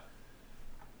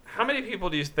 How many people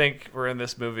do you think were in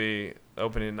this movie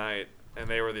opening night, and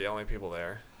they were the only people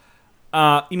there?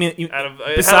 You mean Out of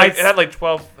besides it had like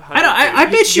 1,200. I don't. I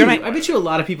bet you. You're right. I bet you a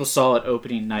lot of people saw it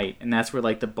opening night, and that's where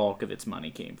like the bulk of its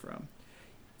money came from.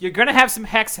 you're gonna have some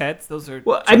hex heads? Those are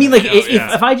Well, I mean, like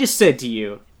Yeah. if I just said to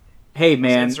you, "Hey,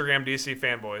 man, Instagram DC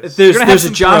fanboys. there's You're gonna have a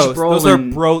some Josh bros.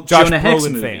 Brolin, Those are Josh Jonah Hex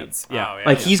Brolin movie. fans. Yeah. Oh, yeah.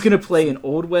 Like he's gonna play an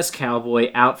old west cowboy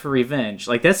out for revenge.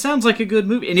 Like that sounds like a good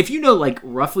movie. And if you know like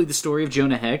roughly the story of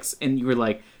Jonah Hex, and you were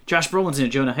like Josh Brolin's in a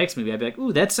Jonah Hex movie, I'd be like,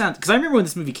 ooh, that sounds. Because I remember when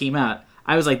this movie came out,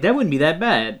 I was like, that wouldn't be that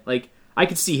bad. Like I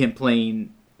could see him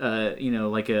playing,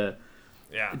 like a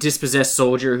Yeah. dispossessed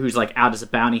soldier who's like out as a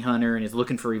bounty hunter and is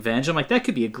looking for revenge. I'm like, that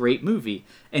could be a great movie.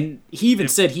 And he even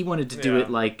said he wanted to do Yeah. it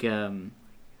like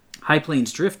High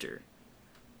Plains Drifter.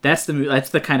 that's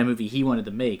the kind of movie he wanted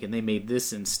to make, and they made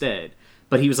this instead.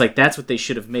 But he was like, that's what they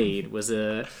should have made, was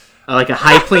a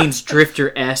High Plains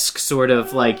Drifter-esque sort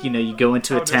of like, you go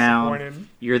into a town,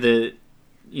 you're the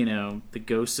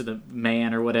ghost of the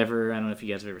man or whatever. I don't know if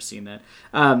you guys have ever seen that.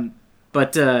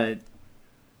 But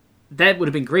that would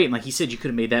have been great. And like he said, you could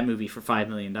have made that movie for $5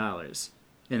 million.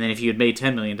 And then if you had made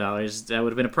 $10 million, that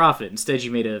would have been a profit. Instead,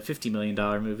 you made a $50 million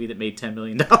movie that made $10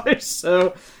 million.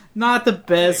 So, not the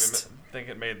best. I think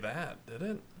it made that, did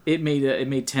it? It made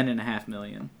 $10.5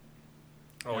 million.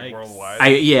 Oh, like worldwide?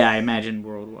 I imagine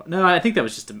worldwide. No, I think that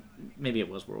was maybe it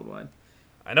was worldwide.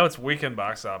 I know its weekend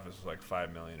box office was like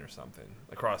 $5 million or something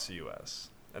across the U.S.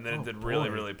 And then it did really,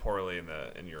 really poorly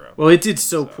in Europe. Well, it did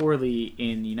so poorly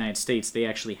in the United States, they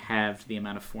actually halved the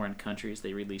amount of foreign countries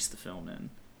they released the film in.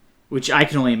 Which I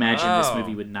can only imagine this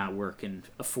movie would not work in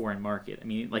a foreign market. I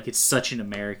mean, like, it's such an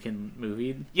American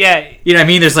movie. Yeah. You know what I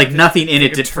mean? There's, like, nothing in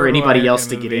it for anybody else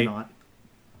to get in on.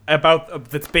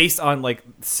 That's based on, like,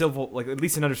 at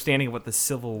least an understanding of what the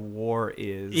Civil War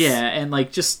is. Yeah, and,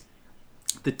 like, just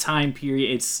the time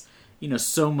period. It's,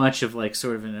 so much of, like,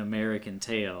 sort of an American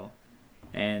tale.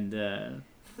 And,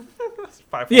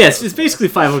 it's basically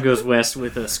Fievel Goes West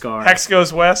with a scar. Hex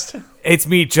Goes West. It's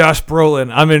me, Josh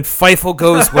Brolin. I'm in Fievel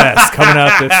Goes West, coming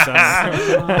out this summer.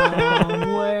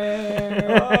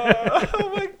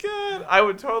 Oh my god! I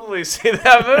would totally see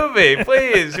that movie.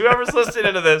 Please, whoever's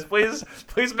listening to this,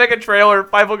 please make a trailer.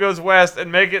 Fievel Goes West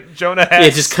and make it Jonah Hex. Yeah,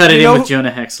 just cut it in with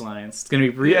Jonah Hex lines. It's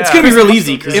gonna be it's gonna be real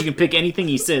easy because you can pick anything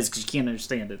he says because you can't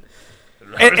understand it.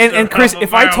 And Chris,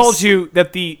 if I told you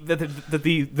that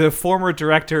the former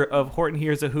director of Horton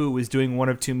Hears a Who was doing one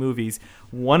of two movies,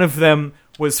 one of them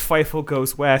was Fievel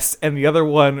Goes West, and the other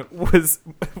one was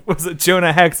a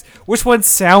Jonah Hex, which one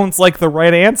sounds like the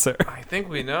right answer? I think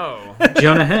we know.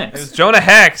 Jonah Hex. It was Jonah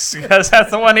Hex because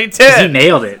that's the one he did. He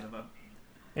nailed it.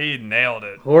 He nailed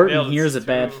it. Horton Hears a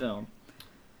bad film.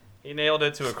 He nailed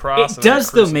it to a cross. It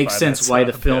does, though, make sense why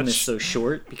the film is so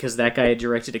short, because that guy had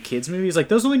directed a kids' movie. He's like,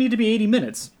 those only need to be 80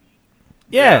 minutes.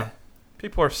 Yeah.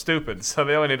 People are stupid, so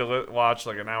they only need to watch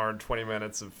like an hour and 20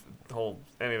 minutes of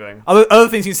anything. Other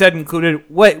things he said included,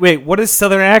 wait, what does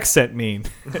Southern accent mean?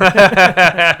 What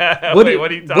are you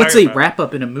talking what's about? a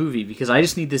wrap-up in a movie? Because I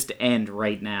just need this to end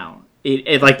right now.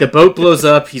 It like, the boat blows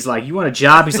up. He's like, you want a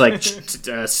job? He's like,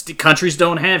 countries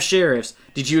don't have sheriffs.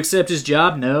 Did you accept his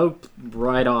job? No.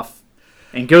 Right off.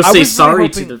 And go say sorry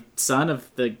to the son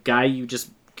of the guy you just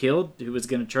killed who was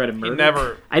going to try to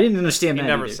murder. I didn't understand that. He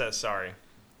never either. says sorry.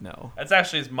 No. That's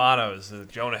actually his motto, is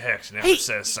Jonah Hex never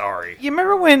says sorry. You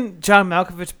remember when John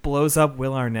Malkovich blows up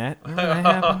Will Arnett? Remember that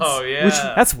happens? Oh,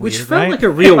 yeah. That's weird, Which felt like a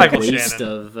real waste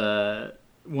Shannon. of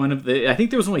one of the... I think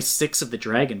there was only 6 of the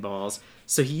Dragon Balls,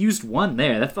 so he used one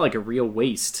there. That felt like a real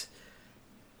waste.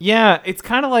 Yeah, it's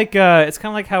kind of like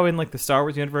how in like the Star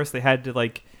Wars universe they had to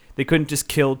like... They couldn't just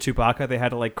kill Chewbacca. They had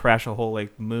to like crash a whole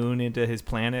like moon into his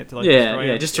planet to like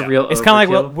destroy him. Just a real. It's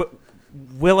kind of like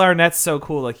Will Arnett's so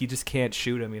cool. Like you just can't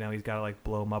shoot him. He's got to like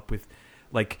blow him up with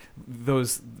like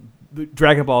those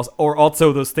Dragon Balls, or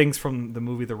also those things from the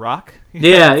movie The Rock.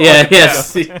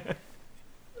 Yes. The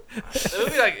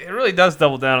movie, like, it really does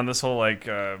double down on this whole like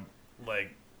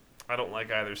I don't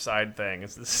like either side thing.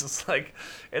 It's like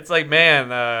man,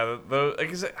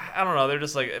 those, I don't know. They're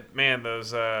just like, man,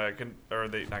 those or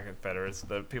they not Confederates,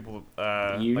 the people.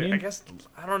 Union? I guess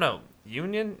I don't know.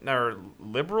 Union or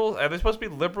liberals? Are they supposed to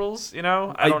be liberals? I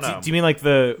don't know. Do you mean like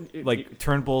the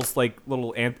Turnbull's like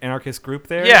little anarchist group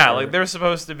there? Yeah, or? like they're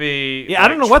supposed to be. Yeah, I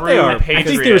don't know what they are. I think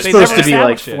they were Patriots. supposed to be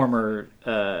like established it. former.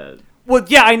 Well,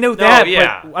 yeah, I know that.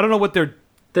 yeah. But I don't know what their like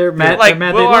their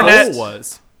Will Arnett goal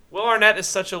was. Will Arnett is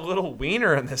such a little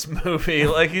wiener in this movie.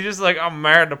 Like he's just like, I'm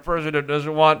married. The president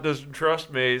doesn't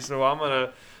trust me, so I'm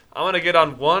gonna get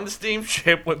on one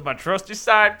steamship with my trusty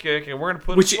sidekick, and we're gonna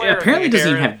put. Which a flare apparently in doesn't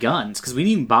here, even have guns, because we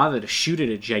didn't even bother to shoot at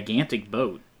a gigantic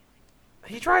boat.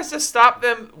 He tries to stop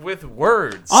them with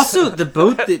words. Also, the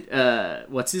boat that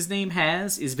what's his name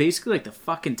has is basically like the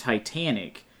fucking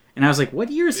Titanic. And I was like, what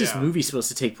year is this movie supposed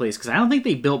to take place? Because I don't think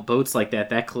they built boats like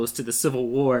that close to the Civil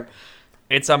War.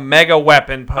 It's a mega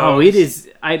weapon pose. Oh, it is.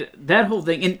 That whole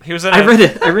thing. And He was I read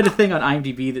a thing on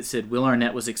IMDb that said Will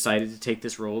Arnett was excited to take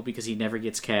this role because he never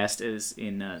gets cast as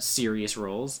in serious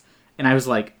roles. And I was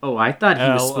like, oh, I thought he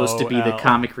was supposed to be the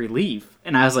comic relief.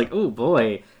 And I was like, oh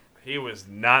boy. He was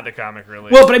not the comic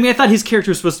relief. Well, but I mean, I thought his character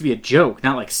was supposed to be a joke,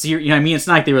 not like serious. You know what I mean? It's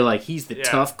not like they were like, he's the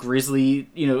tough, grizzly.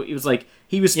 It was like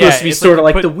he was supposed to be sort of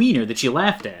like the wiener that you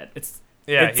laughed at. It's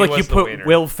he like was you the put wiener.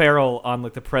 Will Ferrell on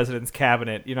like the president's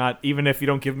cabinet. You're not, even if you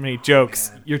don't give him any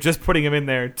jokes, you're just putting him in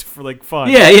there for like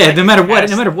fun. Yeah. No matter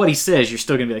what he says, you're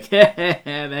still gonna be like,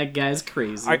 that guy's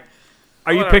crazy.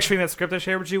 Are you Whatever. picturing that script I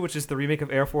shared with you, which is the remake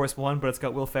of Air Force One, but it's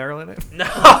got Will Ferrell in it? No,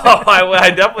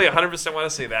 I definitely 100% want to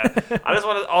see that. I just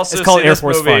want to also It's called see Air this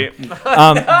Force movie. But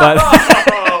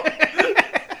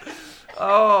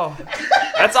Oh,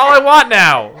 that's all I want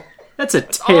now. That's a all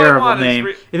I terrible want is name.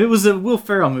 If it was a Will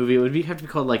Ferrell movie, it would have to be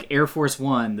called like Air Force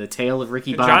One: The Tale of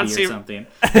Ricky John Bobby C. or something.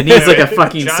 It needs like a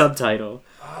fucking John- subtitle.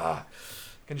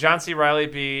 Can John C. Reilly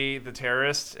be the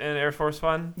terrorist in Air Force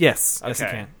One? yes, yes, you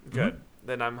Okay, can. good.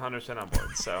 Then I'm 100% on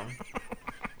board. So,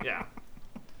 yeah,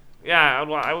 I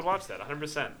would watch that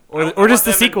 100%. Or just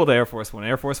the sequel to Air Force One,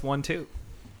 Air Force 1 2.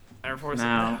 Air Force.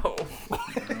 No. No.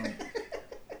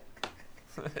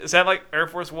 Is that like Air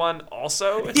Force One?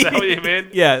 Also, is that what you mean?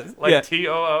 Yeah, Like yeah,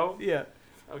 TOO. yeah.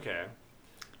 Okay.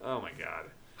 Oh my god.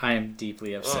 I am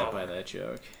deeply upset Oh. by that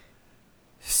joke.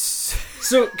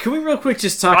 So, can we real quick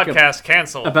just talk Podcast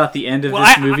canceled. about the end of Well,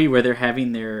 this I- movie where they're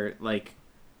having their like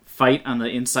fight on the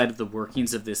inside of the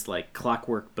workings of this like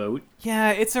clockwork boat?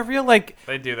 Yeah, it's a real like.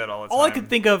 They do that all the time. All I can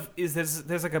think of is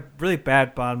there's like a really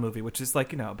bad Bond movie, which is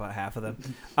like about half of them.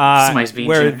 Somebody's being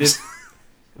where generous.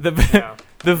 the Yeah.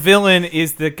 the villain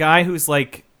is the guy who's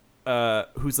like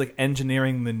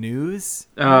engineering the news.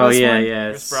 Oh This yeah, one? yeah.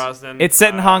 Chris Brosnan. It's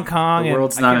set in Hong Kong. The and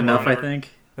world's I not can't enough. remember. I think.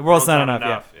 The world's not enough.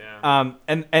 Yeah. Yeah.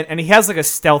 And he has like a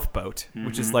stealth boat,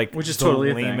 which is like Which is the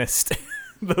totally a thing. lamest,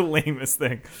 the lamest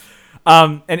thing.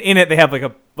 And in it they have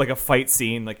like a fight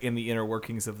scene like in the inner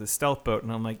workings of the stealth boat,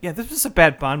 and I'm like, yeah, this was a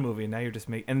bad Bond movie, and now you're just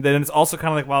making. And then it's also kind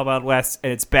of like Wild Wild West,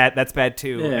 and it's bad. That's bad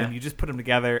too. Yeah. And you just put them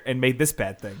together and made this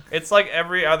bad thing. It's like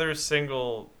every other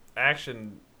single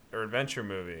action or adventure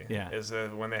movie. Yeah. Is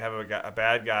when they have a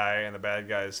bad guy, and the bad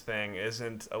guy's thing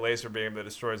isn't a laser beam that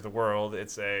destroys the world.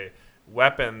 It's a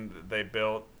weapon that they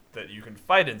built that you can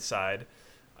fight inside.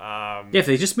 Yeah, if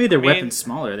they just made their I mean- weapons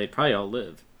smaller, they'd probably all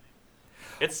live.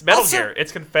 It's Metal Also- Gear.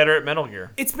 It's Confederate Metal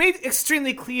Gear. It's made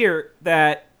extremely clear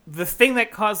that the thing that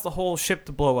caused the whole ship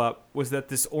to blow up was that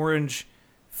this orange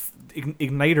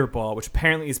igniter ball, which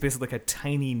apparently is basically like a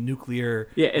tiny nuclear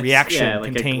Yeah, it's, reaction yeah,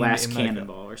 like a contained glass in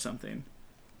cannonball or something.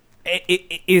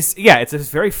 It is, yeah, it's a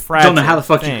very fragile. Don't know how the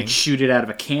fuck thing. you could shoot it out of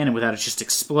a cannon without it just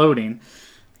exploding.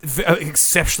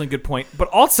 Exceptionally good point. But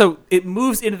also, it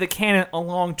moves into the cannon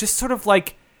along just sort of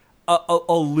like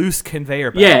a loose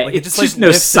conveyor belt. Yeah, like, it's like, just no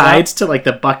lifts it up. sides to like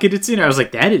the bucket it's in. I was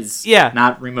like, that is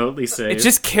not remotely safe. It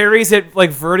just carries it like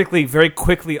vertically, very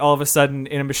quickly. All of a sudden,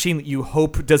 in a machine that you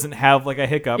hope doesn't have like a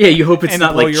hiccup. yeah, you hope it's and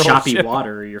not blow like your whole choppy ship.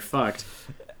 water or you're fucked.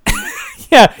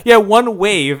 Yeah, one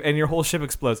wave and your whole ship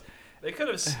explodes. They could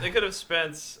have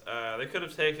spent. They could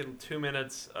have taken 2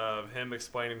 minutes of him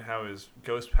explaining how his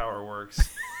ghost power works,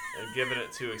 and given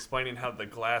it to explaining how the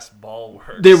glass ball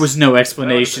works. There was no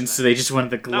explanation, been so they just wanted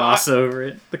to gloss over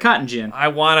it. The cotton gin. I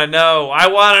want to know. I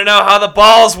want to know how the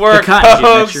balls work. The cotton gin,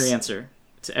 that's folks. your answer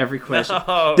to every question.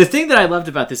 No. The thing that I loved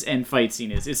about this end fight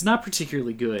scene is it's not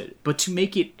particularly good, but to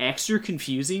make it extra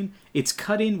confusing, it's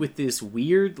cut in with this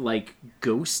weird, like,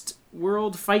 ghost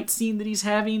world fight scene that he's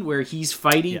having where he's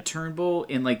fighting Turnbull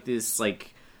in, like, this,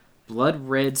 like, blood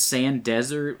red sand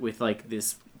desert with, like,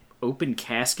 this open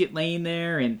casket laying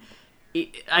there, and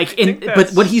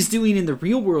but what he's doing in the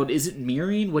real world isn't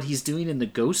mirroring what he's doing in the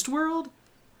ghost world.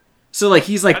 So like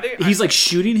he's like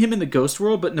shooting him in the ghost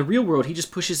world, but in the real world he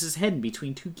just pushes his head in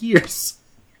between two gears.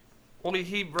 Well,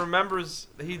 he remembers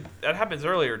that happens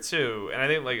earlier too, and I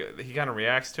think like he kind of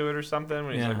reacts to it or something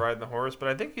when he's like riding the horse. But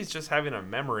I think he's just having a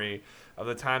memory of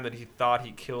the time that he thought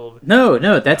he killed. No,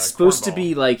 that's supposed to Cornball.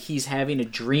 be like he's having a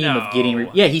dream No. of getting.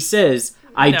 Yeah, he says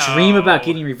I dream No. about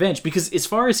getting revenge because as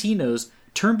far as he knows,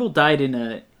 Turnbull died in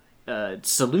a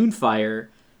saloon fire,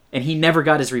 and he never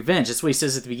got his revenge. That's what he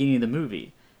says at the beginning of the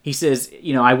movie. He says,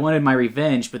 I wanted my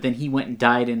revenge, but then he went and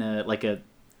died in a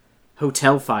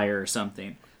hotel fire or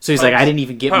something. So he's like, I didn't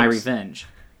even get my revenge.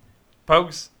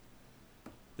 Pokes,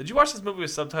 did you watch this movie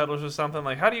with subtitles or something?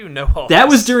 Like, how do you know all That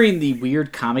this? was during the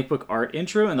weird comic book art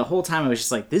intro, and the whole time I was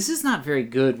just like, this is not very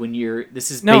good when this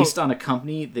is based on a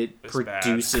company that It's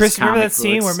produces Chris, remember comic that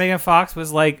scene books. where Megan Fox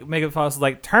was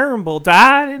like, Turnbull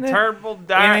died Turnbull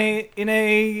died. in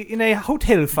a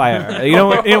hotel fire. You know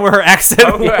where her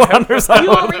accent wanders You on.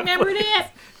 won't remember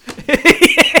that?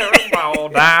 Turnbull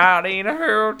died in a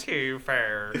hotel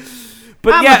fair.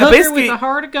 But I'm yeah, a hooker basically, with a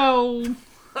heart of gold.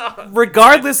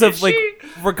 regardless of Is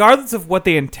regardless of what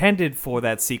they intended for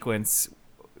that sequence,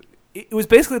 it was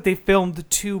basically that they filmed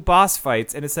two boss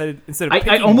fights, and instead of I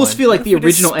picking almost one, feel like the they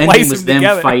just original splice ending was them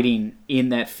together. fighting in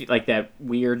that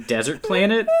weird desert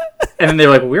planet, and then they're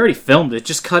like, well, "We already filmed it.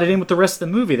 Just cut it in with the rest of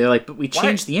the movie." They're like, "But we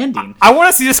changed the ending." I want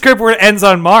to see the script where it ends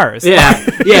on Mars. Yeah,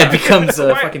 it becomes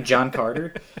fucking John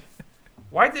Carter.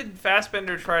 Why did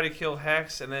Fassbender try to kill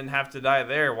Hex and then have to die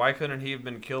there? Why couldn't he have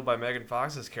been killed by Megan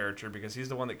Fox's character? Because he's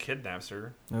the one that kidnaps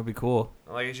her. That would be cool.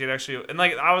 Like she'd actually, and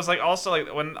like I was like also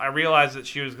like when I realized that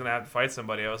she was gonna have to fight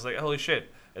somebody, I was like, holy shit!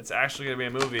 It's actually gonna be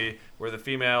a movie where the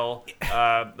female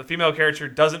character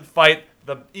doesn't fight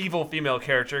the evil female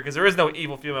character because there is no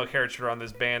evil female character on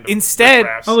this band. Instead,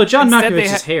 although John Instead they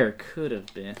Malkovich's hair could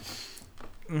have been.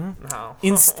 No.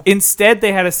 Instead,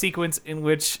 they had a sequence in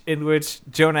which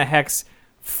Jonah Hex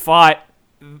fought,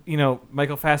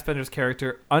 Michael Fassbender's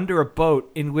character under a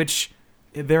boat in which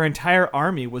their entire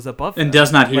army was above them. And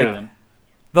does not hear them.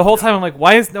 The whole time, I'm like,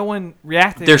 why is no one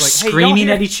reacting? They're like, screaming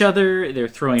at each other. They're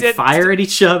throwing fire at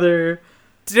each other.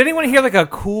 Did anyone hear like a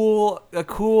cool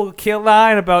kill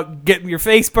line about getting your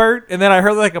face burnt? And then I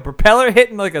heard like a propeller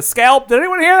hitting like a scalp. Did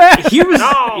anyone hear that?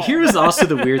 Here was also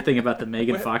the weird thing about the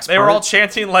Megan Fox They part. were all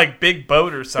chanting like "big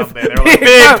boat" or something. They were like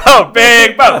 "big boat,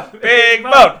 big boat, big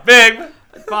boat, big."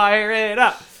 Fire it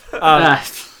up.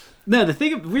 No,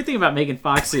 the weird thing about Megan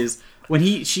Fox is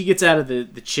when she gets out of the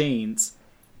chains,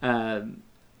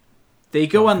 they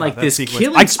go on like this sequence.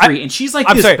 killing spree, and she's like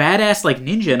I'm this sorry. badass like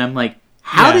ninja, and I'm like,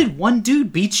 how did one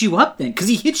dude beat you up then? Because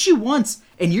he hits you once,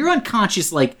 and you're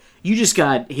unconscious, like you just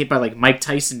got hit by like Mike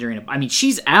Tyson during a. I mean,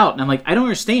 she's out, and I'm like, I don't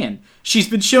understand. She's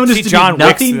been shown as to John be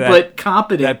nothing Wicks but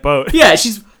competent. that boat. Yeah,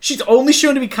 she's only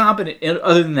shown to be competent,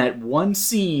 other than that one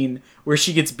scene where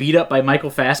she gets beat up by Michael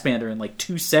Fassbender in like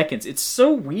 2 seconds. It's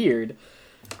so weird.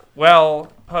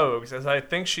 Well, Pogues, as I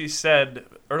think she said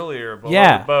earlier below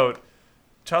the boat,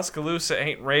 Tuscaloosa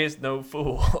ain't raised no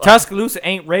fool. Tuscaloosa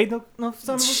ain't raised no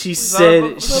son of a... She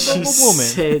said,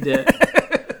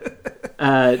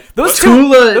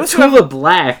 Tula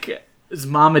Black's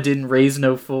mama didn't raise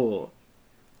no fool.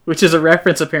 Which is a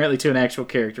reference apparently to an actual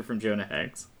character from Jonah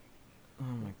Hex.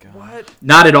 Oh my god. What?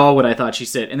 Not at all what I thought she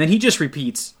said. And then he just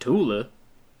repeats, Tula.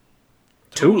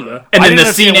 And then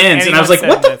the scene ends, and I was like,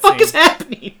 what the fuck is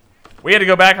happening? We had to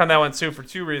go back on that one too for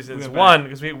two reasons. One,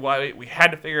 because we had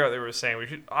to figure out what they were saying.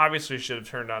 We should have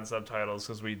turned on subtitles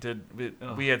because we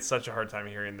had such a hard time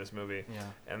hearing this movie. Yeah.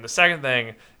 And the second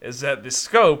thing is that the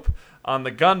scope on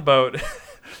the gunboat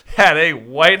had a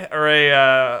White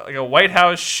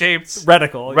House shaped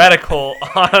reticle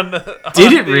on.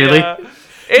 Did it really?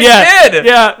 It did.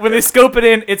 Yeah, when they scope it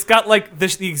in, it's got like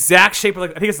the exact shape of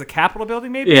like I think it's the Capitol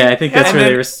building, maybe. Yeah, I think that's And where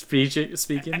then- they were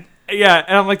speaking. Yeah,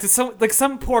 and I'm like,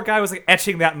 some poor guy was like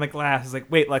etching that in the glass. I was like,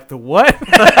 wait, like the what?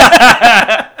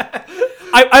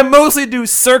 I mostly do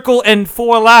circle and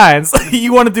 4 lines.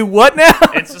 You want to do what now?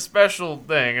 It's a special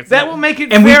thing. That will make it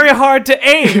very hard to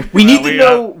aim. We need to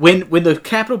know when the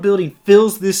Capitol building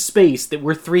fills this space that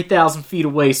we're 3,000 feet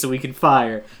away so we can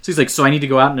fire. So he's like, so I need to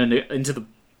go out into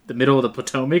the middle of the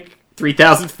Potomac,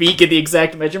 3,000 feet, get the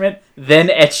exact measurement, then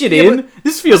etch it in?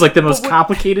 This feels like the most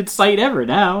complicated sight ever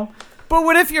now. But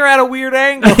what if you're at a weird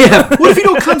angle? Yeah. What if you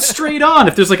don't come straight on,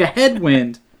 if there's like a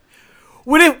headwind?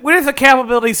 What if the Capitol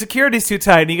building security's too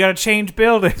tight and you gotta change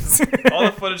buildings? All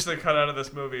the footage they cut out of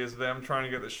this movie is them trying to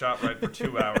get the shot right for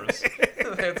 2 hours.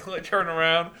 They have to like turn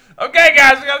around. Okay,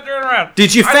 guys, we gotta turn around.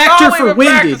 Did you I factor thought we for were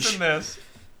windage? practicing this.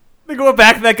 They go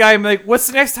back to that guy and be like, what's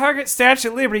the next target? Statue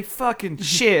of Liberty. Fucking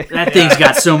shit. That thing's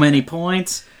got so many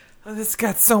points. It's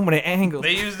got so many angles.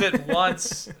 They used it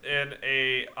once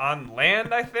on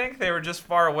land, I think. They were just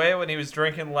far away when he was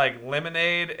drinking like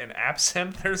lemonade and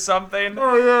absinthe or something.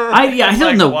 I don't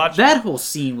like, know. watching- That whole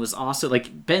scene was also,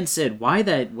 like Ben said, why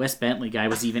that Wes Bentley guy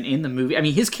was even in the movie. I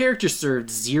mean, his character served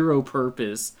zero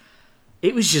purpose.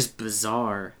 It was just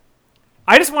bizarre.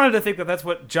 I just wanted to think that that's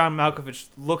what John Malkovich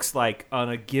looks like on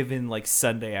a given like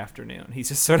Sunday afternoon. He's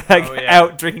just sort of like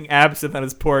out drinking absinthe on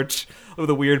his porch with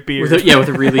a weird beard. With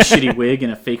a really shitty wig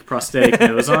and a fake prosthetic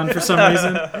nose on for some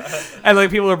reason. And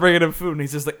like people are bringing him food and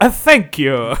he's just like, thank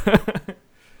you.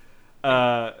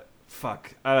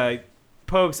 Fuck.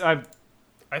 Pokes, I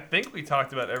think we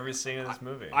talked about every scene in this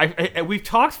movie. we've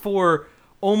talked for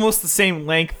almost the same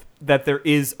length that there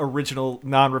is original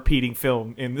non-repeating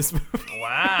film in this movie.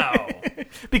 Wow.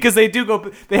 Because they do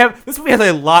go. This movie has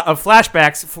a lot of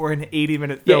flashbacks for an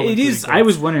 80-minute film. Yeah, it is. I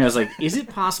was wondering. I was like, is it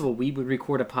possible we would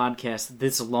record a podcast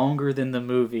that's longer than the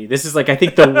movie? This is like, I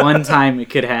think the one time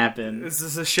it could happen. This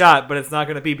is a shot, but it's not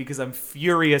going to be because I'm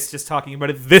furious just talking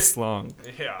about it this long.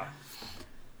 Yeah.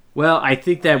 Well, I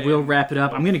think that will wrap it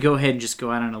up. I'm going to go ahead and just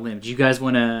go out on a limb. Do you guys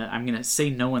want to? I'm going to say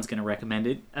no one's going to recommend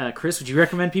it. Chris, would you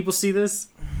recommend people see this?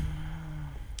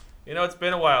 You know, it's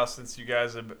been a while since you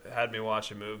guys have had me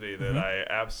watch a movie that I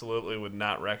absolutely would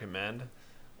not recommend.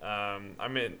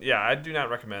 I do not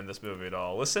recommend this movie at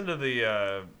all. Listen to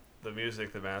the the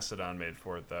music that Mastodon made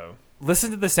for it, though.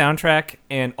 Listen to the soundtrack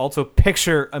and also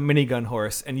picture a minigun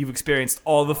horse, and you've experienced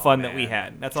all the fun that we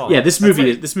had. That's all. Yeah, this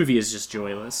movie is just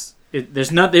joyless.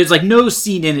 There's like no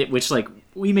scene in it which like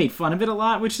we made fun of it a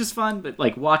lot, which is fun, but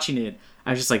like watching it,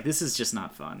 I was just like, this is just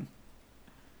not fun.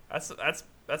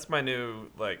 That's my new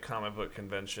like comic book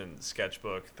convention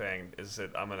sketchbook thing. Is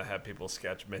that I'm gonna have people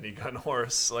sketch minigun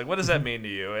horse. Like, what does that mean to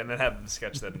you? And then have them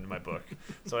sketch that into my book.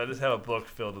 So I just have a book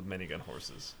filled with minigun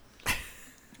horses.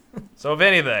 So if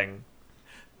anything,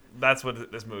 that's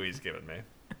what this movie's given me.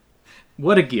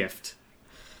 What a gift.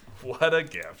 What a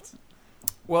gift.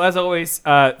 Well, as always,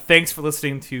 thanks for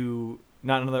listening to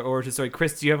Not Another Origin Story.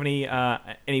 Chris, do you have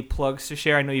any plugs to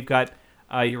share? I know you've got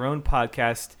your own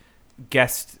podcast,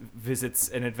 guest visits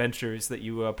and adventures that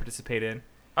you participate in.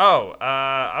 Oh,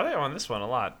 I think I'm on this one a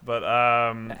lot, but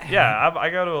yeah, I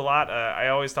go to a lot. I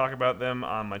always talk about them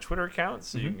on my Twitter account,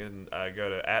 so you can go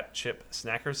to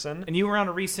 @ChipSnackerson. And you were on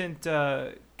a recent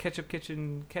Ketchup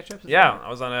Kitchen catch-up? Yeah, I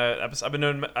was on I've been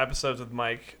doing episodes with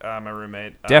Mike, my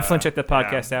roommate. Definitely check that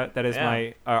podcast out. That is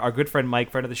Yeah. our good friend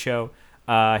Mike, friend of the show.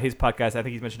 His podcast, I think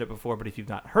he's mentioned it before, but if you've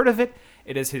not heard of it,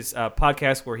 it is his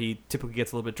podcast where he typically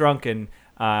gets a little bit drunk and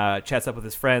chats up with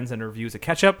his friends and reviews a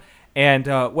catch-up. And,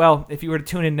 well, if you were to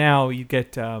tune in now, you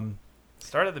get...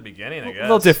 Start at the beginning, I guess. A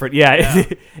little different, yeah.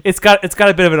 It's got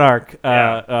a bit of an arc,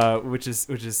 which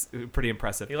is pretty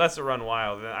impressive. He lets it run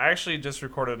wild. And I actually just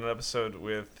recorded an episode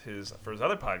for his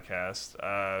other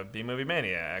podcast, B Movie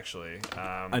Mania, actually.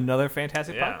 Another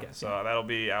fantastic podcast. So that'll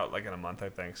be out like in a month, I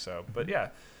think. So, but yeah.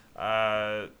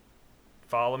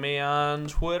 Follow me on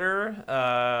Twitter,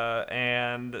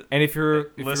 and if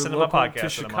you're listen to local my podcast to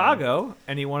Chicago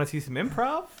and you want to see some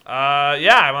improv,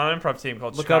 yeah, I'm on an improv team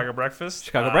called Look Chicago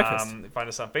Breakfast. Breakfast. Find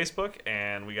us on Facebook,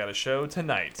 and we got a show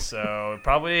tonight. So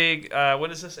probably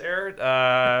when does this air?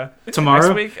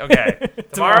 Tomorrow. Next week. Okay.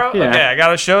 Tomorrow. Yeah. Okay, I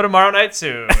got a show tomorrow night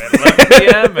too at 11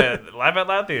 p.m. at Live Out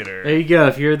Loud Theater. There you go.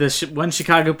 If you're the one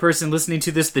Chicago person listening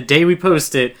to this the day we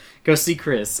post it, go see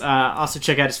Chris. Also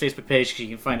check out his Facebook page because you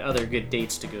can find other good dates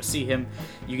to go see him.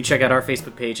 You can check out our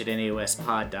Facebook page at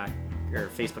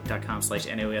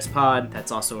facebook.com/NAOSpod.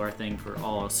 That's also our thing for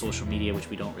all social media, which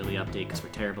we don't really update because we're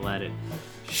terrible at it.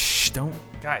 Shh, don't.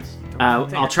 Guys,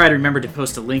 I'll try to remember to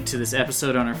post a link to this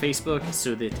episode on our Facebook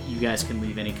so that you guys can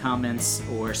leave any comments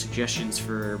or suggestions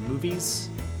for movies.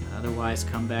 Otherwise,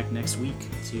 come back next week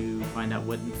to find out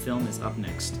what film is up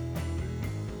next.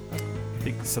 I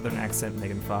think Southern accent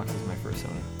Megan Fox is my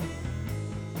persona.